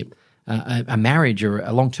relationship, a marriage or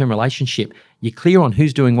a long-term relationship. You're clear on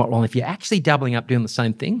who's doing what. Well, if you're actually doubling up doing the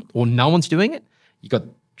same thing or no one's doing it, you've got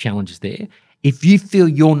challenges there. If you feel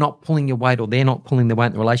you're not pulling your weight or they're not pulling their weight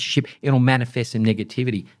in the relationship, it'll manifest in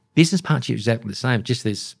negativity. Business partnership is exactly the same, just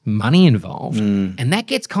there's money involved. And that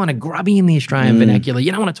gets kind of grubby in the Australian vernacular.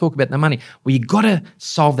 You don't want to talk about the money. Well, you've got to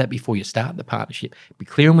solve that before you start the partnership. Be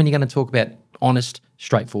clear on when you're going to talk about honest,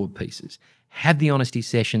 straightforward pieces. Have the honesty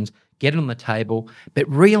sessions, get it on the table, but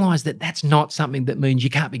realise that that's not something that means you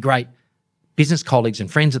can't be great business colleagues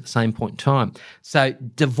and friends at the same point in time. So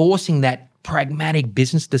divorcing that pragmatic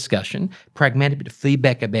business discussion, pragmatic bit of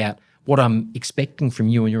feedback about what I'm expecting from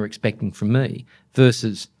you and you're expecting from me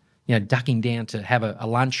versus ducking down to have a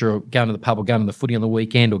lunch or going to the pub or going to the footy on the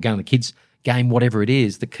weekend or going to the kids' game, whatever it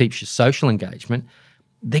is that keeps your social engagement,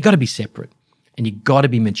 they've got to be separate. And you've got to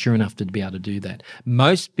be mature enough to be able to do that.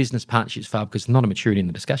 Most business partnerships fail because there's not a maturity in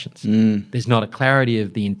the discussions. There's not a clarity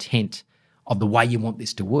of the intent of the way you want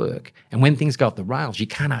this to work. And when things go off the rails, you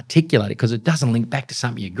can't articulate it because it doesn't link back to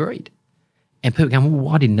something you agreed. And people go,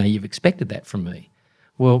 well, I didn't know you've expected that from me.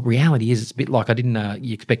 Well, reality is it's a bit like I didn't know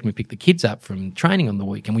you expect me to pick the kids up from training on the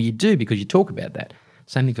weekend. Well, you do because you talk about that.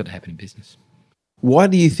 Same thing's got to happen in business. Why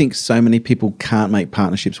do you think so many people can't make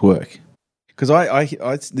partnerships work? Because I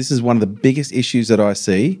this is one of the biggest issues that I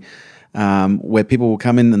see, where people will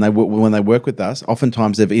come in and when they work with us,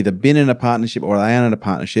 oftentimes they've either been in a partnership or they are in a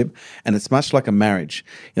partnership, and it's much like a marriage.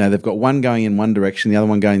 They've got one going in one direction, the other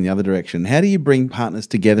one going in the other direction. How do you bring partners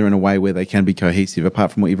together in a way where they can be cohesive,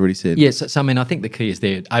 apart from what you've already said? Yes, so I mean, I think the key is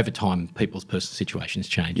there, over time, people's personal situations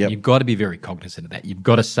change. Yep. You've got to be very cognizant of that. You've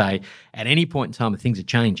got to say, at any point in time, if things are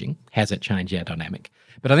changing, how's that change our dynamic?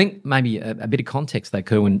 But I think maybe a bit of context, though,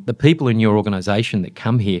 Kerwin, the people in your organisation that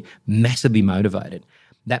come here, massively motivated,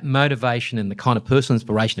 that motivation and the kind of personal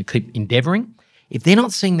inspiration to keep endeavouring, if they're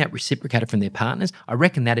not seeing that reciprocated from their partners, I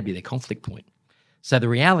reckon that'd be their conflict point. So the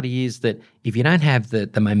reality is that if you don't have the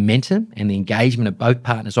momentum and the engagement of both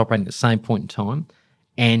partners operating at the same point in time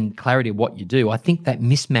and clarity of what you do, I think that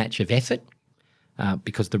mismatch of effort,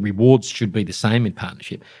 because the rewards should be the same in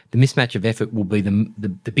partnership, the mismatch of effort will be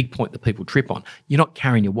the big point that people trip on. You're not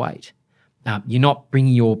carrying your weight. You're not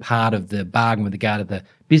bringing your part of the bargain with regard to the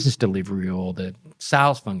business delivery or the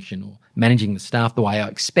sales function or managing the staff the way I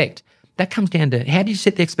expect. That comes down to how do you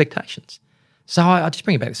set the expectations? So I just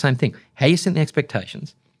bring it back to the same thing. How you set the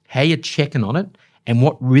expectations, how you're checking on it, and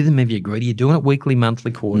what rhythm have you agreed? Are you doing it weekly,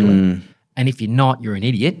 monthly, quarterly? And if you're not, you're an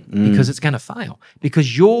idiot because it's going to fail.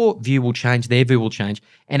 Because your view will change, their view will change,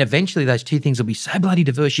 and eventually those two things will be so bloody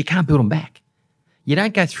diverse you can't build them back. You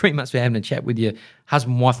don't go 3 months without having a chat with your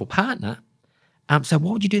husband, wife or partner. So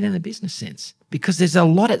why would you do that in a business sense? Because there's a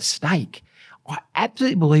lot at stake. I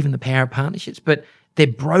absolutely believe in the power of partnerships, but they're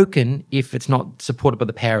broken if it's not supported by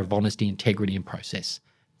the power of honesty, integrity, and process.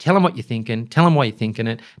 Tell them what you're thinking, tell them why you're thinking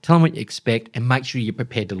it, tell them what you expect, and make sure you're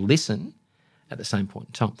prepared to listen at the same point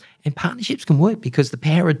in time. And partnerships can work because the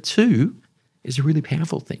power of two is a really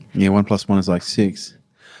powerful thing. Yeah, 1 + 1 is like 6.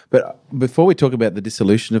 But before we talk about the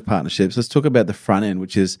dissolution of partnerships, let's talk about the front end,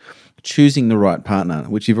 which is choosing the right partner,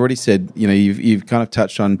 which you've already said, you've kind of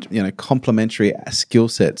touched on, complementary skill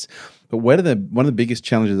sets. But one of the biggest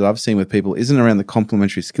challenges that I've seen with people isn't around the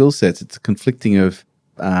complementary skill sets, it's the conflicting of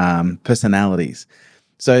personalities.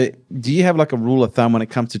 So do you have like a rule of thumb when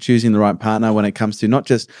it comes to choosing the right partner, when it comes to not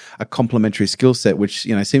just a complementary skill set, which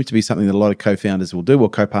seems to be something that a lot of co-founders will do or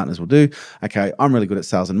co-partners will do? Okay, I'm really good at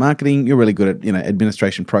sales and marketing. You're really good at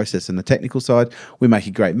administration process and the technical side. We make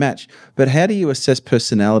a great match. But how do you assess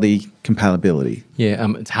personality compatibility? Yeah,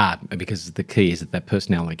 it's hard because the key is that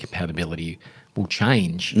personality compatibility will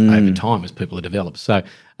change over time as people are developed. So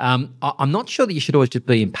I'm not sure that you should always just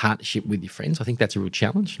be in partnership with your friends. I think that's a real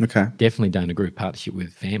challenge. Okay. Definitely don't agree with partnership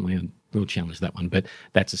with family. I will challenge that one, but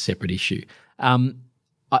that's a separate issue.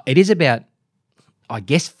 It is about, I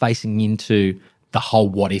guess, facing into the whole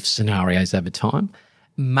what-if scenarios over time.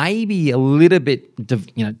 Maybe a little bit,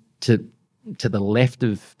 to the left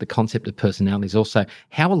of the concept of personality is also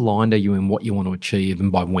how aligned are you in what you want to achieve and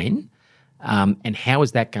by when? And how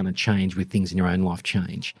is that going to change with things in your own life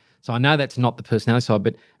change? So I know that's not the personality side,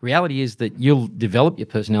 but reality is that you'll develop your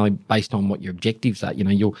personality based on what your objectives are.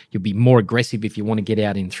 You'll be more aggressive if you want to get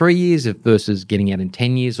out in 3 years versus getting out in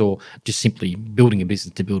 10 years, or just simply building a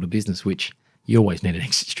business to build a business, which you always need an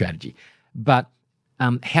exit strategy. But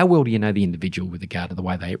how well do you know the individual with regard to the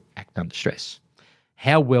way they act under stress?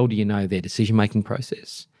 How well do you know their decision-making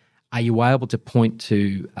process? Are you able to point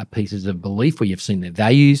to pieces of belief where you've seen their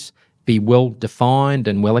values be well defined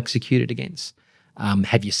and well executed against?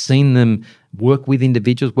 Have you seen them work with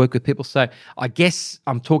individuals, work with people? So I guess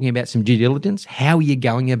I'm talking about some due diligence. How are you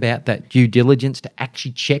going about that due diligence to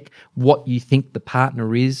actually check what you think the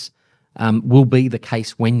partner is will be the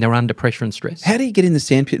case when they're under pressure and stress? How do you get in the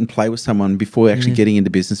sandpit and play with someone before actually getting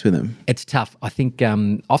into business with them? It's tough. I think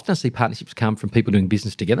often I see partnerships come from people doing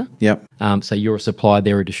business together. Yep. So you're a supplier,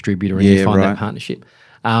 they're a distributor, and you find that partnership.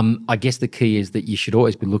 I guess the key is that you should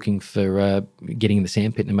always be looking for getting in the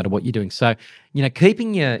sandpit no matter what you're doing. So,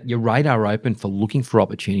 keeping your radar open for looking for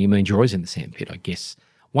opportunity means you're always in the sandpit, I guess.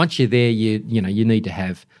 Once you're there, you need to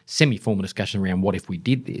have semi-formal discussion around what if we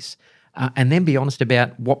did this, and then be honest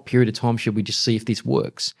about what period of time should we just see if this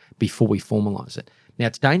works before we formalise it. Now,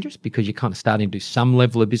 it's dangerous because you're kind of starting to do some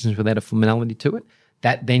level of business without a formality to it.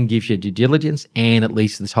 That then gives you due diligence and at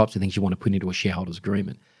least the types of things you want to put into a shareholders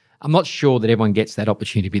agreement. I'm not sure that everyone gets that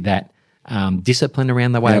opportunity to be that disciplined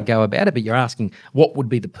around the way I go about it, but you're asking what would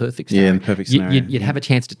be the perfect scenario. Yeah, the perfect scenario. You'd have a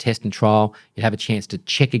chance to test and trial. You'd have a chance to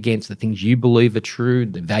check against the things you believe are true,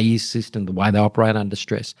 the value system, the way they operate under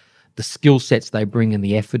stress, the skill sets they bring and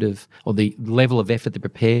the effort or the level of effort they're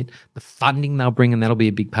prepared, the funding they'll bring, and that'll be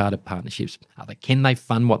a big part of partnerships. Can they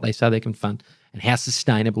fund what they say they can fund? And how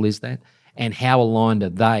sustainable is that? And how aligned are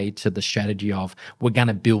they to the strategy of we're going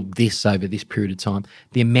to build this over this period of time?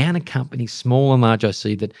 The amount of companies, small and large, I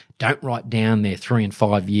see that don't write down their 3 and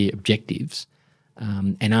 5 year objectives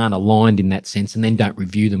and aren't aligned in that sense, and then don't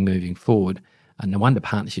review them moving forward. And no wonder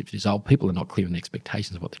partnerships dissolve. People are not clear on the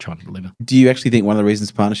expectations of what they're trying to deliver. Do you actually think one of the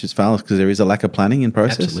reasons partnerships fail is because there is a lack of planning in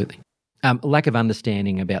process? Absolutely. Lack of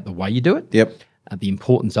understanding about the way you do it. Yep. The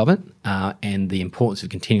importance of it, and the importance of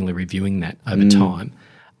continually reviewing that over time.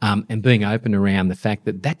 And being open around the fact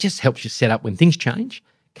that just helps you set up when things change,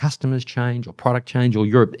 customers change or product change or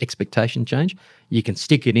your expectation change, you can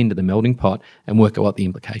stick it into the melting pot and work out what the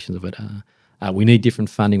implications of it are. We need different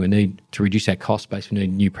funding. We need to reduce our cost base. We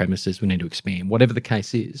need new premises. We need to expand. Whatever the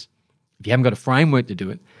case is, if you haven't got a framework to do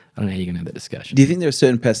it, I don't know how you're going to have that discussion. Do you think there are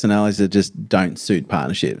certain personalities that just don't suit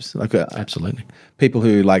partnerships? Absolutely. People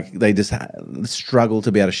who they just struggle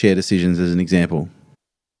to be able to share decisions, as an example.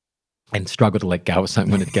 And struggle to let go of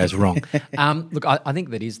something when it goes wrong. Look, I think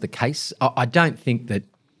that is the case. I don't think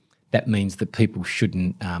that means that people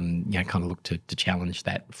shouldn't, kind of look to challenge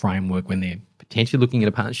that framework when they're potentially looking at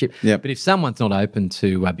a partnership. Yep. But if someone's not open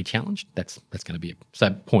to be challenged, that's going to be so.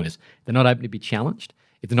 Point is, they're not open to be challenged.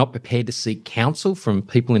 If they're not prepared to seek counsel from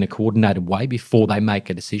people in a coordinated way before they make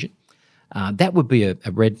a decision, that would be a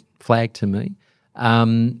red flag to me.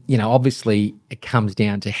 Obviously it comes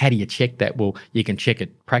down to how do you check that? Well, you can check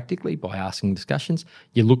it practically by asking discussions.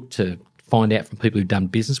 You look to find out from people who've done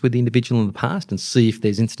business with the individual in the past and see if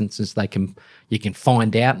there's instances you can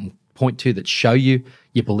find out and point to that show you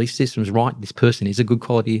your belief system's right. This person is a good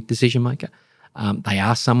quality decision maker. They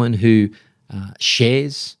are someone who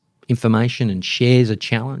shares information and shares a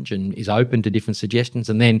challenge and is open to different suggestions,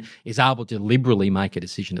 and then is able to liberally make a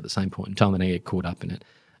decision at the same point in time, and they get caught up in it.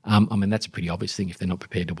 I mean, that's a pretty obvious thing. If they're not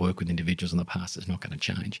prepared to work with individuals in the past, it's not going to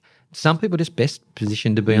change. Some people are just best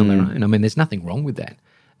positioned to be on their own. I mean, there's nothing wrong with that.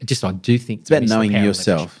 I do think it's about knowing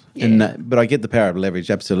yourself. But I get the power of leverage,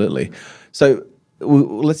 absolutely. So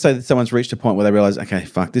let's say that someone's reached a point where they realize, okay,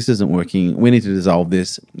 fuck, this isn't working. We need to dissolve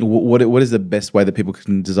this. What is the best way that people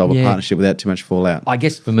can dissolve a partnership without too much fallout? I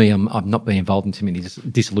guess for me, I've not been involved in too many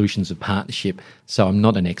dissolutions of partnership, so I'm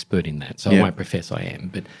not an expert in that. So I won't profess I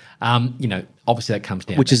am. But, obviously that comes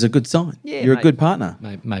down Which is a good sign. Yeah, You're a good partner.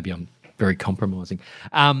 Maybe I'm very compromising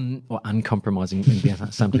or uncompromising,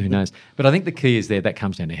 something, who knows. But I think the key is that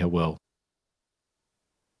comes down to how well.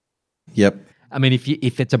 Yep. I mean,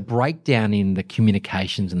 if it's a breakdown in the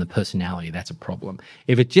communications and the personality, that's a problem.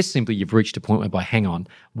 If it's just simply you've reached a point whereby, hang on,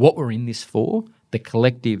 what we're in this for, the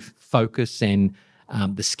collective focus and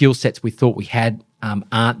the skill sets we thought we had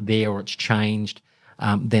aren't there, or it's changed,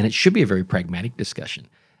 then it should be a very pragmatic discussion.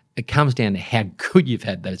 It comes down to how good you've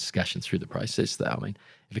had those discussions through the process, though. I mean,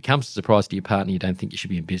 if it comes as a surprise to your partner, you don't think you should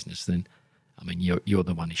be in business, then, I mean, you're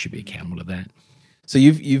the one who should be accountable to that. So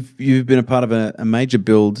you've been a part of a major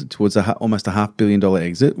build towards almost a $500 million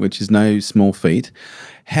exit, which is no small feat.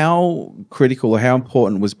 How critical or how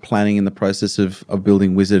important was planning in the process of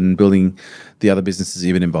building Wizard and building the other businesses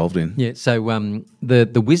you've been involved in? Yeah, so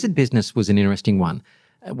the Wizard business was an interesting one.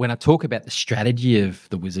 When I talk about the strategy of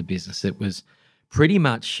the Wizard business, it was pretty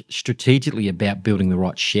much strategically about building the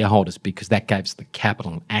right shareholders, because that gave us the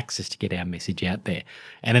capital and access to get our message out there.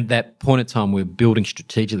 And at that point in time, we were building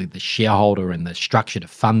strategically the shareholder and the structure to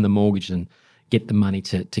fund the mortgage and get the money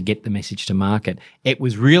to get the message to market. It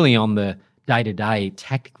was really on the day-to-day,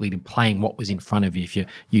 tactically, to playing what was in front of you, if you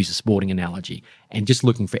use a sporting analogy, and just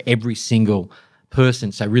looking for every single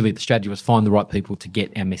person. So really the strategy was find the right people to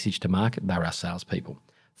get our message to market. They were our salespeople.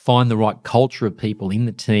 Find the right culture of people in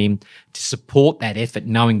the team to support that effort,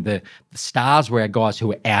 knowing the stars were our guys who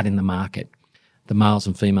were out in the market, the males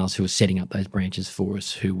and females who were setting up those branches for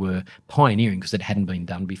us, who were pioneering because it hadn't been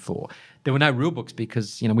done before. There were no rule books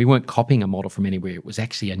because, we weren't copying a model from anywhere. It was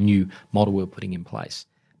actually a new model we were putting in place.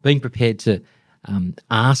 Being prepared to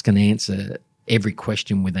ask and answer every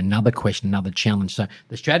question with another question, another challenge. So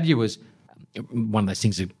the strategy was one of those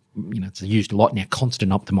things that, it's used a lot now,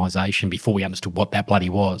 constant optimization, before we understood what that bloody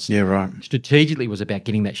was. Yeah, right. Strategically was about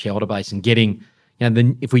getting that shareholder base and getting,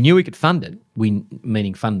 if we knew we could fund it,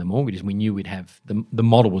 meaning fund the mortgages, we knew we'd have, the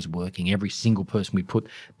model was working. Every single person we put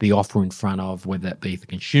the offer in front of, whether that be the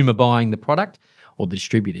consumer buying the product or the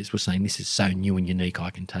distributors, were saying, this is so new and unique, I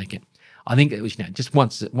can take it. I think it was, just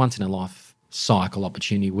once in a life cycle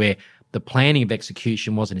opportunity where the planning of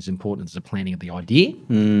execution wasn't as important as the planning of the idea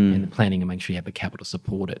and the planning of making sure you have the capital to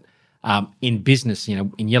support it. In business,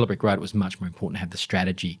 in Yellow Brick Road, it was much more important to have the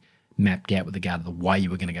strategy mapped out with regard to the way you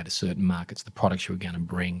were going to go to certain markets, the products you were going to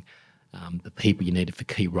bring, the people you needed for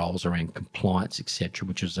key roles around compliance, etc.,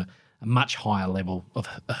 which was a much higher level of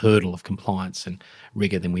a hurdle of compliance and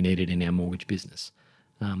rigor than we needed in our mortgage business.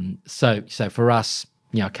 So for us,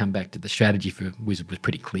 I come back to the strategy for Wizard was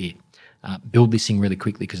pretty clear. Build this thing really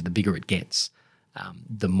quickly, because the bigger it gets,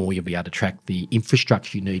 the more you'll be able to track the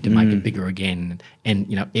infrastructure you need to make it bigger again.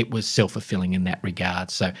 And it was self-fulfilling in that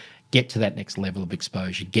regard. So get to that next level of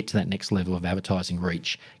exposure, get to that next level of advertising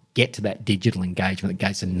reach, get to that digital engagement that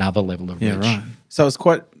gets another level of reach. Right. So it's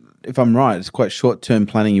quite, if I'm right, it's quite short-term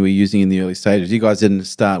planning you were using in the early stages. You guys didn't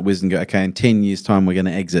start Wiz and go, okay, in 10 years' time we're going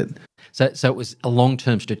to exit. So it was a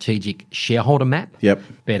long-term strategic shareholder map. Yep.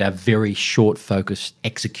 But a very short, focused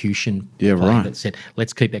execution. Right. That said,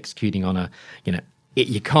 let's keep executing on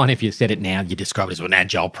if you said it now, you describe it as an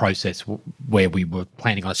agile process where we were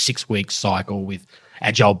planning on a 6-week cycle with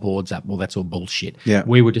agile boards up. Well, that's all bullshit. Yeah.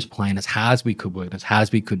 We were just playing as hard as we could, work as hard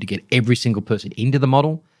as we could to get every single person into the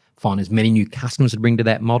model, find as many new customers to bring to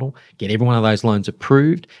that model, get every one of those loans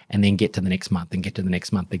approved, and then get to the next month and get to the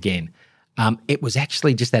next month again. It was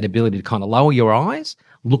actually just that ability to kind of lower your eyes,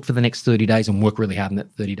 look for the next 30 days and work really hard in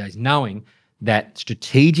that 30 days, knowing that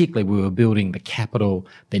strategically we were building the capital,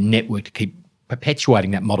 the network to keep perpetuating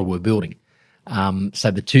that model we're building. So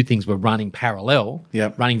the two things were running parallel,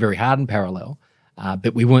 running very hard in parallel,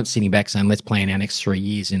 but we weren't sitting back saying, let's plan our next 3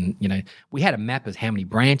 years. And, we had a map of how many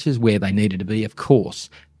branches, where they needed to be, of course,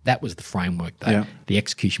 That was the framework, though. Yeah. The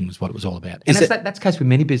execution was what it was all about. And Is that's the case with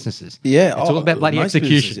many businesses. Yeah. It's all about bloody most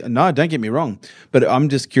execution. businesses- No, don't get me wrong. But I'm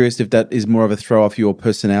just curious if that is more of a throw off your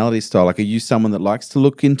personality style. Like, are you someone that likes to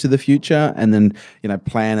look into the future and then,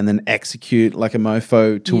 plan and then execute like a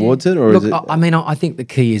mofo towards it? Or Look, is it? I think the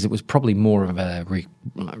key is it was probably more of a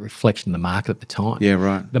reflection of the market at the time. Yeah,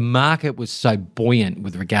 right. The market was so buoyant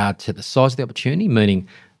with regard to the size of the opportunity, meaning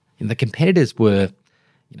the competitors were,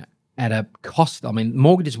 at a cost. I mean,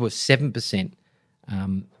 mortgages were 7%.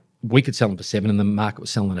 We could sell them for 7%, and the market was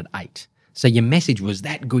selling at 8%. So your message was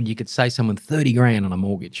that good. You could save someone $30,000 on a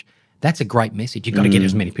mortgage. That's a great message. You've got to get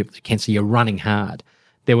as many people as you can. So you're running hard.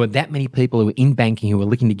 There were that many people who were in banking who were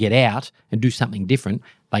looking to get out and do something different.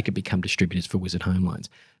 They could become distributors for Wizard Home Loans.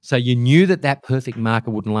 So you knew that perfect market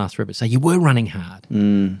wouldn't last forever. So you were running hard,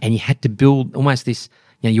 and you had to build almost this.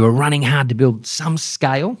 You were running hard to build some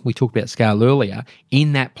scale. We talked about scale earlier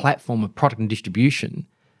in that platform of product and distribution.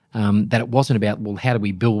 That it wasn't about, well, how do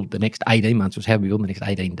we build the next 18 months? It was how do we build the next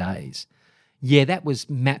 18 days? Yeah, that was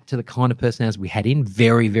mapped to the kind of personalities we had in.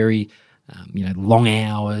 Very, very, long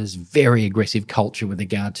hours, very aggressive culture with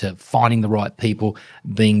regard to finding the right people,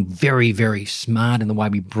 being very, very smart in the way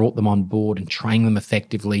we brought them on board and trained them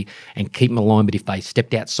effectively and keep them aligned. But if they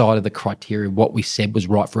stepped outside of the criteria, what we said was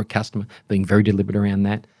right for a customer, being very deliberate around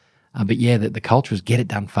that. But the culture is get it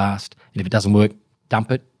done fast. And if it doesn't work,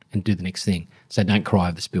 dump it and do the next thing. So don't cry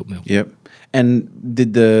over the spilt milk. Yep. And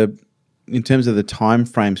in terms of the time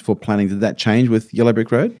frames for planning, did that change with Yellow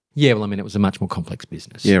Brick Road? Yeah, well, it was a much more complex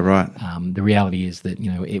business. Yeah, right. The reality is that,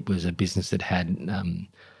 it was a business that had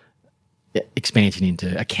expansion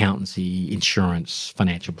into accountancy, insurance,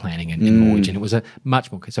 financial planning and mortgage. And it was a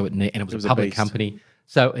much more, it was a public company.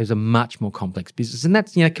 So it was a much more complex business. And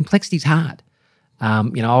that's, complexity is hard.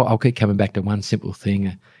 I'll keep coming back to one simple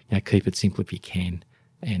thing, keep it simple if you can.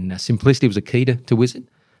 And simplicity was a key to Wizard.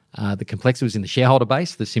 The complexity was in the shareholder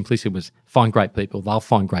base. The simplicity was find great people, they'll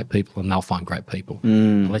find great people, and they'll find great people.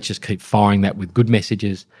 Let's just keep firing that with good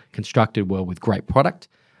messages, constructed well with great product,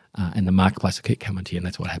 and the marketplace will keep coming to you, and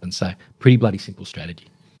that's what happens. So pretty bloody simple strategy.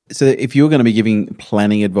 So if you were going to be giving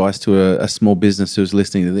planning advice to a small business who's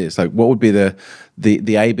listening to this, like what would be the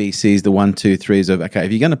ABCs, the 1, 2, 3s of, okay,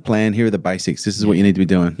 if you're going to plan, here are the basics. This is what you need to be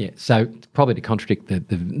doing. Yeah. So probably to contradict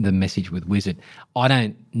the message with Wizard, I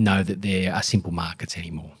don't know that there are simple markets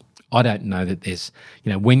anymore. I don't know that there's,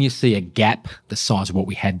 when you see a gap the size of what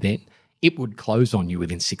we had then, it would close on you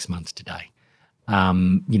within 6 months today.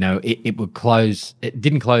 It would close. It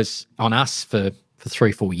didn't close on us for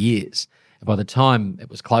 3-4 years. By the time it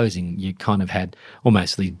was closing, you kind of had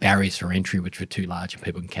almost these barriers for entry, which were too large and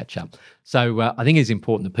people can catch up. So I think it's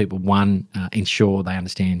important that people, one, ensure they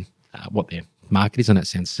understand what their market is. I know it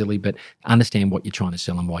sounds silly, but understand what you're trying to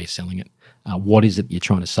sell and why you're selling it. What is it you're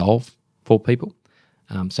trying to solve for people?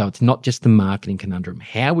 So it's not just the marketing conundrum.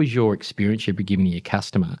 How was your experience you've been giving to your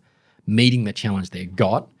customer meeting the challenge they've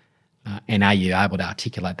got? And are you able to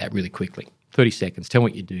articulate that really quickly? 30 seconds, tell me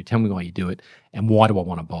what you do, tell me why you do it, and why do I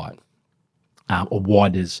want to buy it? Or why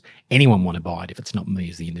does anyone want to buy it if it's not me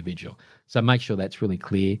as the individual? So make sure that's really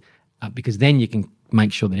clear because then you can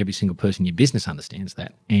make sure that every single person in your business understands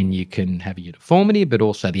that and you can have a uniformity but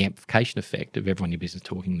also the amplification effect of everyone in your business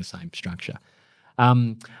talking the same structure.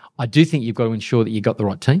 I do think you've got to ensure that you've got the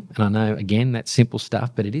right team. And I know, again, that's simple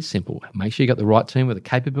stuff, but it is simple. Make sure you've got the right team with the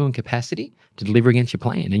capability and capacity to deliver against your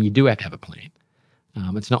plan. And you do have to have a plan.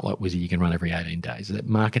 It's not like Wizard you can run every 18 days. That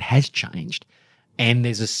market has changed. And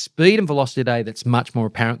there's a speed and velocity today that's much more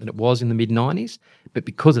apparent than it was in the mid-90s. But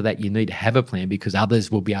because of that, you need to have a plan because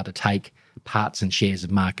others will be able to take parts and shares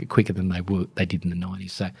of market quicker than they did in the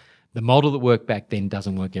 90s. So the model that worked back then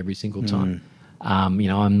doesn't work every single time. I'm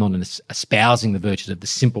not espousing the virtues of the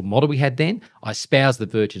simple model we had then. I espouse the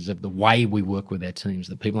virtues of the way we work with our teams,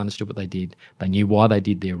 that people understood what they did. They knew why they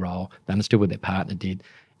did their role. They understood what their partner did.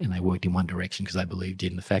 And they worked in one direction because they believed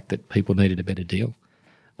in the fact that people needed a better deal.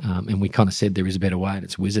 And we kind of said there is a better way and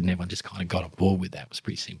it's Wizard, and everyone just kind of got on board with that. It was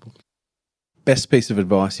pretty simple. Best piece of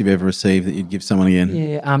advice you've ever received that you'd give someone again?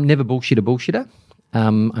 Yeah, never bullshit a bullshitter. I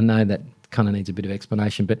know that kind of needs a bit of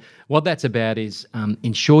explanation, but what that's about is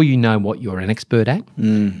ensure you know what you're an expert at,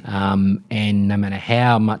 and no matter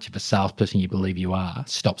how much of a salesperson you believe you are,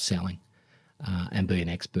 stop selling and be an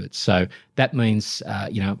expert. So that means,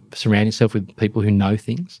 surround yourself with people who know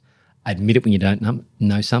things. Admit it when you don't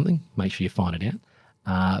know something. Make sure you find it out.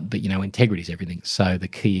 But integrity is everything. So the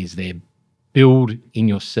key is there, build in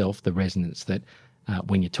yourself the resonance that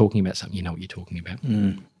when you're talking about something, you know what you're talking about.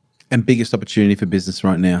 And biggest opportunity for business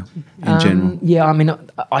right now in general? Yeah,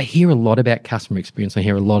 I hear a lot about customer experience. I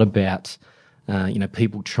hear a lot about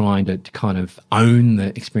people trying to kind of own the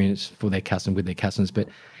experience for their customer with their customers. But,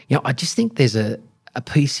 I just think there's a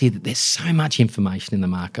piece here that there's so much information in the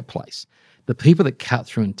marketplace. The people that cut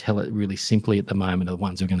through and tell it really simply at the moment are the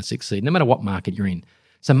ones who are going to succeed, no matter what market you're in.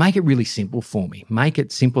 So make it really simple for me. Make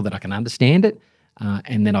it simple that I can understand it,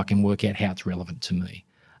 and then I can work out how it's relevant to me.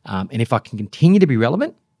 And if I can continue to be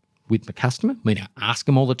relevant with my customer, I ask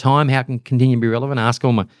them all the time how I can continue to be relevant, ask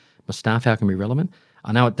all my staff how I can be relevant.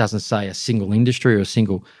 I know it doesn't say a single industry or a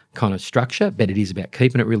single kind of structure, but it is about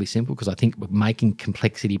keeping it really simple, because I think we're making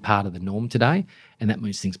complexity part of the norm today, and that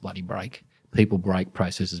means things bloody break. People break,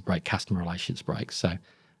 processes break, customer relationships break. So,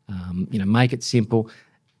 make it simple,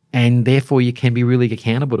 and therefore you can be really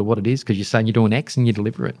accountable to what it is, because you're saying you're doing X and you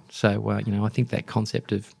deliver it. So, I think that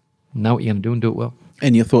concept of know what you're going to do and do it well.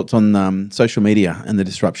 And your thoughts on social media and the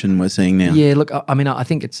disruption we're seeing now? Yeah, look, I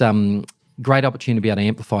think it's great opportunity to be able to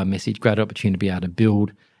amplify a message, great opportunity to be able to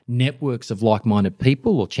build networks of like-minded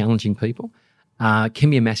people or challenging people. Can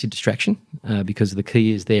be a massive distraction, because the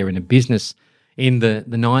key is there in a business. In the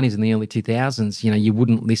 90s and the early 2000s, you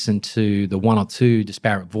wouldn't listen to the one or two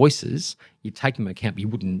disparate voices. You'd take them into account, but you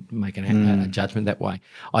wouldn't make a judgment that way.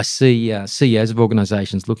 I see CEOs of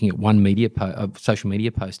organisations looking at one social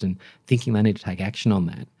media post and thinking they need to take action on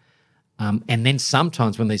that. And then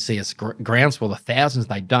sometimes when they see a groundswell of thousands,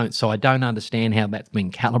 they don't. So I don't understand how that's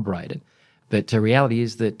been calibrated. But the reality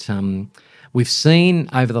is that we've seen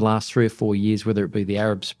over the last 3 or 4 years, whether it be the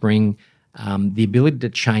Arab Spring, the ability to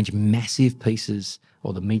change massive pieces,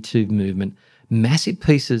 or the Me Too movement, massive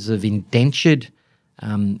pieces of indentured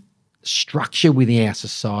structure within our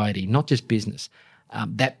society, not just business,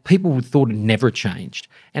 that people would thought had never changed.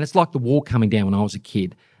 And it's like the wall coming down when I was a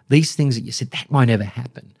kid. These things that you said, that won't ever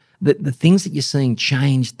happen. The things that you're seeing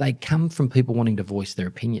change, they come from people wanting to voice their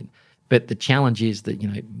opinion. But the challenge is that,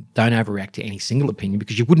 don't overreact to any single opinion,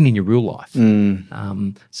 because you wouldn't in your real life.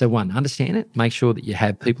 So one, understand it. Make sure that you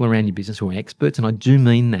have people around your business who are experts. And I do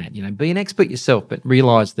mean that, be an expert yourself, but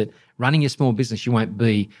realise that running your small business, you won't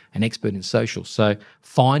be an expert in social. So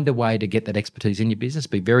find a way to get that expertise in your business.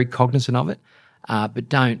 Be very cognizant of it, but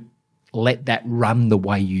don't let that run the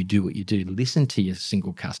way you do what you do. Listen to your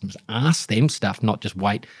single customers. Ask them stuff, not just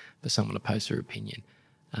wait for someone to post their opinion.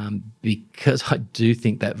 Because I do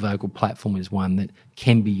think that vocal platform is one that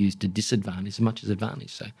can be used to disadvantage as much as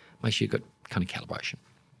advantage. So make sure you've got kind of calibration.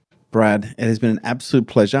 Brad, it has been an absolute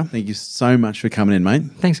pleasure. Thank you so much for coming in, mate.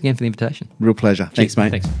 Thanks again for the invitation. Real pleasure. Thanks,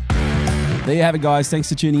 mate. Thanks. There you have it, guys. Thanks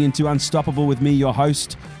for tuning in to Unstoppable with me, your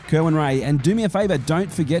host, Kerwin Ray. And do me a favor,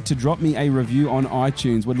 don't forget to drop me a review on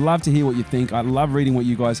iTunes. Would love to hear what you think. I love reading what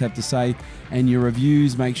you guys have to say. And your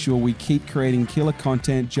reviews make sure we keep creating killer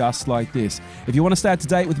content just like this. If you want to stay up to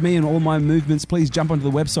date with me and all my movements, please jump onto the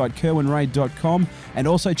website, kerwinray.com. And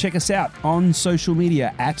also check us out on social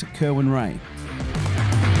media at Kerwin Ray.